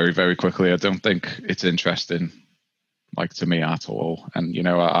out very, very quickly. I don't think it's interesting, like, to me at all. And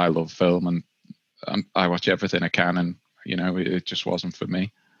I love film, and I watch everything I can, and it just wasn't for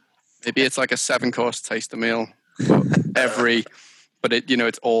me. Maybe it's like a 7-course taster meal, but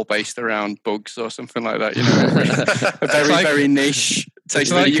it's all based around bugs or something like that. A very, very niche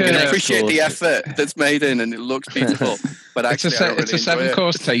taster meal. You can appreciate the effort that's made in, and it looks beautiful. But actually, it's a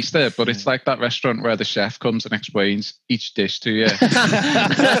 7-course taster, but it's like that restaurant where the chef comes and explains each dish to you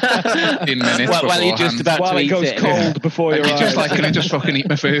in minutes while you're just about to eat it. While it goes cold before your eyes. You're just like, can I just fucking eat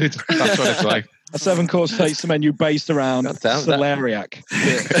my food? That's what it's like. A 7-course taster menu based around celeriac.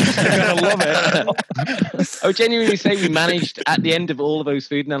 You're gonna love it. I would genuinely say we managed at the end of all of those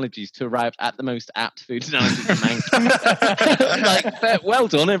food analogies to arrive at the most apt food analogy for Mank. Well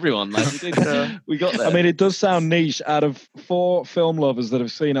done, everyone. We got there. I mean, it does sound niche. Out of 4 film lovers that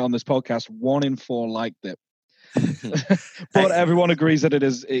have seen it on this podcast, 1 in 4 liked it. But everyone agrees that it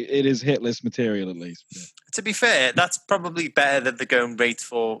is hit list material, at least. To be fair, that's probably better than the going rate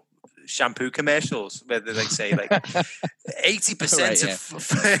for shampoo commercials where they say like 80%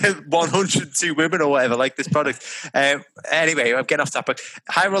 Right, of 102 women or whatever like this product. Anyway, I'm getting off topic.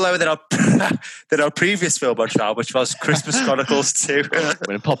 Higher or lower than our previous film on trial, which was Christmas Chronicles 2. I'm going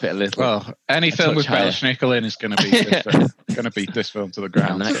to pop it a little. Well, any film with Bela Schnickel in is going to beat this film to the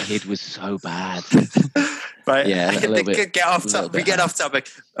ground. And that kid was so bad. Right. Yeah, Get off topic. We get off topic.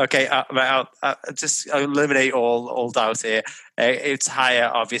 Okay, I'll just eliminate all doubt here. It's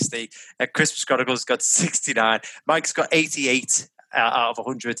higher, obviously. Christmas Chronicles got 69. Mike's got 88 out of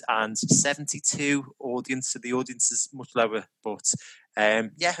 100 and 72 audience. So the audience is much lower, but as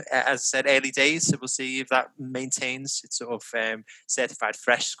I said, early days. So we'll see if that maintains its sort of certified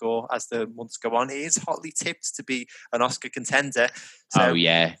fresh score as the months go on. It is hotly tipped to be an Oscar contender. So, oh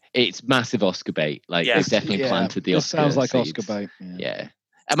yeah, it's massive Oscar bait. Like they've definitely planted the Oscar. Sounds like seeds. Oscar bait. Yeah.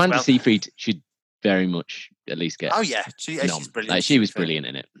 Amanda Seyfried should very much at least get. Oh yeah, she's brilliant. Like, she was brilliant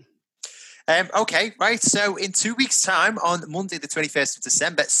in it. Okay, right. So in 2 weeks' time, on Monday, the 21st of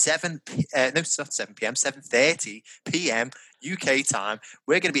December, 7:30 p.m. UK time,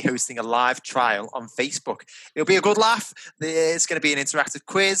 we're going to be hosting a live trial on Facebook. It'll be a good laugh. There's going to be an interactive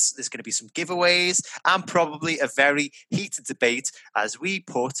quiz. There's going to be some giveaways and probably a very heated debate as we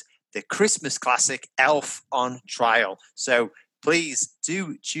put the Christmas classic Elf on trial. So please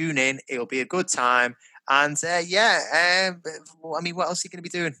do tune in. It'll be a good time. And what else are you going to be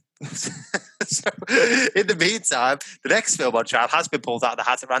doing? So, in the meantime, the next film on trial has been pulled out of the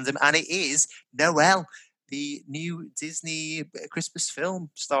hat at random, and it is Noelle, the new Disney Christmas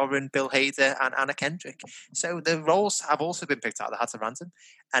film starring Bill Hader and Anna Kendrick. So the roles have also been picked out of the hat at random,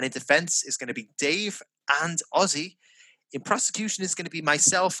 and in defense is going to be Dave and Ozzy. In prosecution is going to be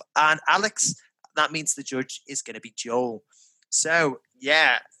myself and Alex. That means the judge is going to be Joel. So,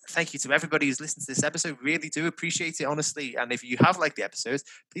 yeah, thank you to everybody who's listened to this episode. Really do appreciate it, honestly. And if you have liked the episode,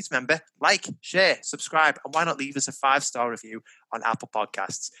 please remember, like, share, subscribe, and why not leave us a 5-star review on Apple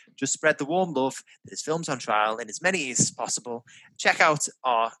Podcasts. Just spread the warm love. There's films on trial in as many as possible. Check out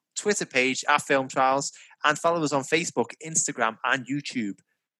our Twitter page, at Film Trials, and follow us on Facebook, Instagram, and YouTube,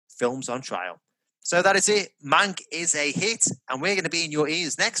 Films on Trial. So that is it. Mank is a hit, and we're going to be in your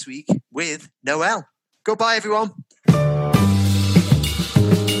ears next week with Noelle. Goodbye, everyone.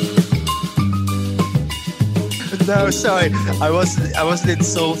 No, sorry. I wasn't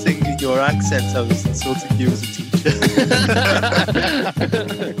insulting your accent. I was insulting you as a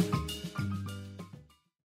teacher.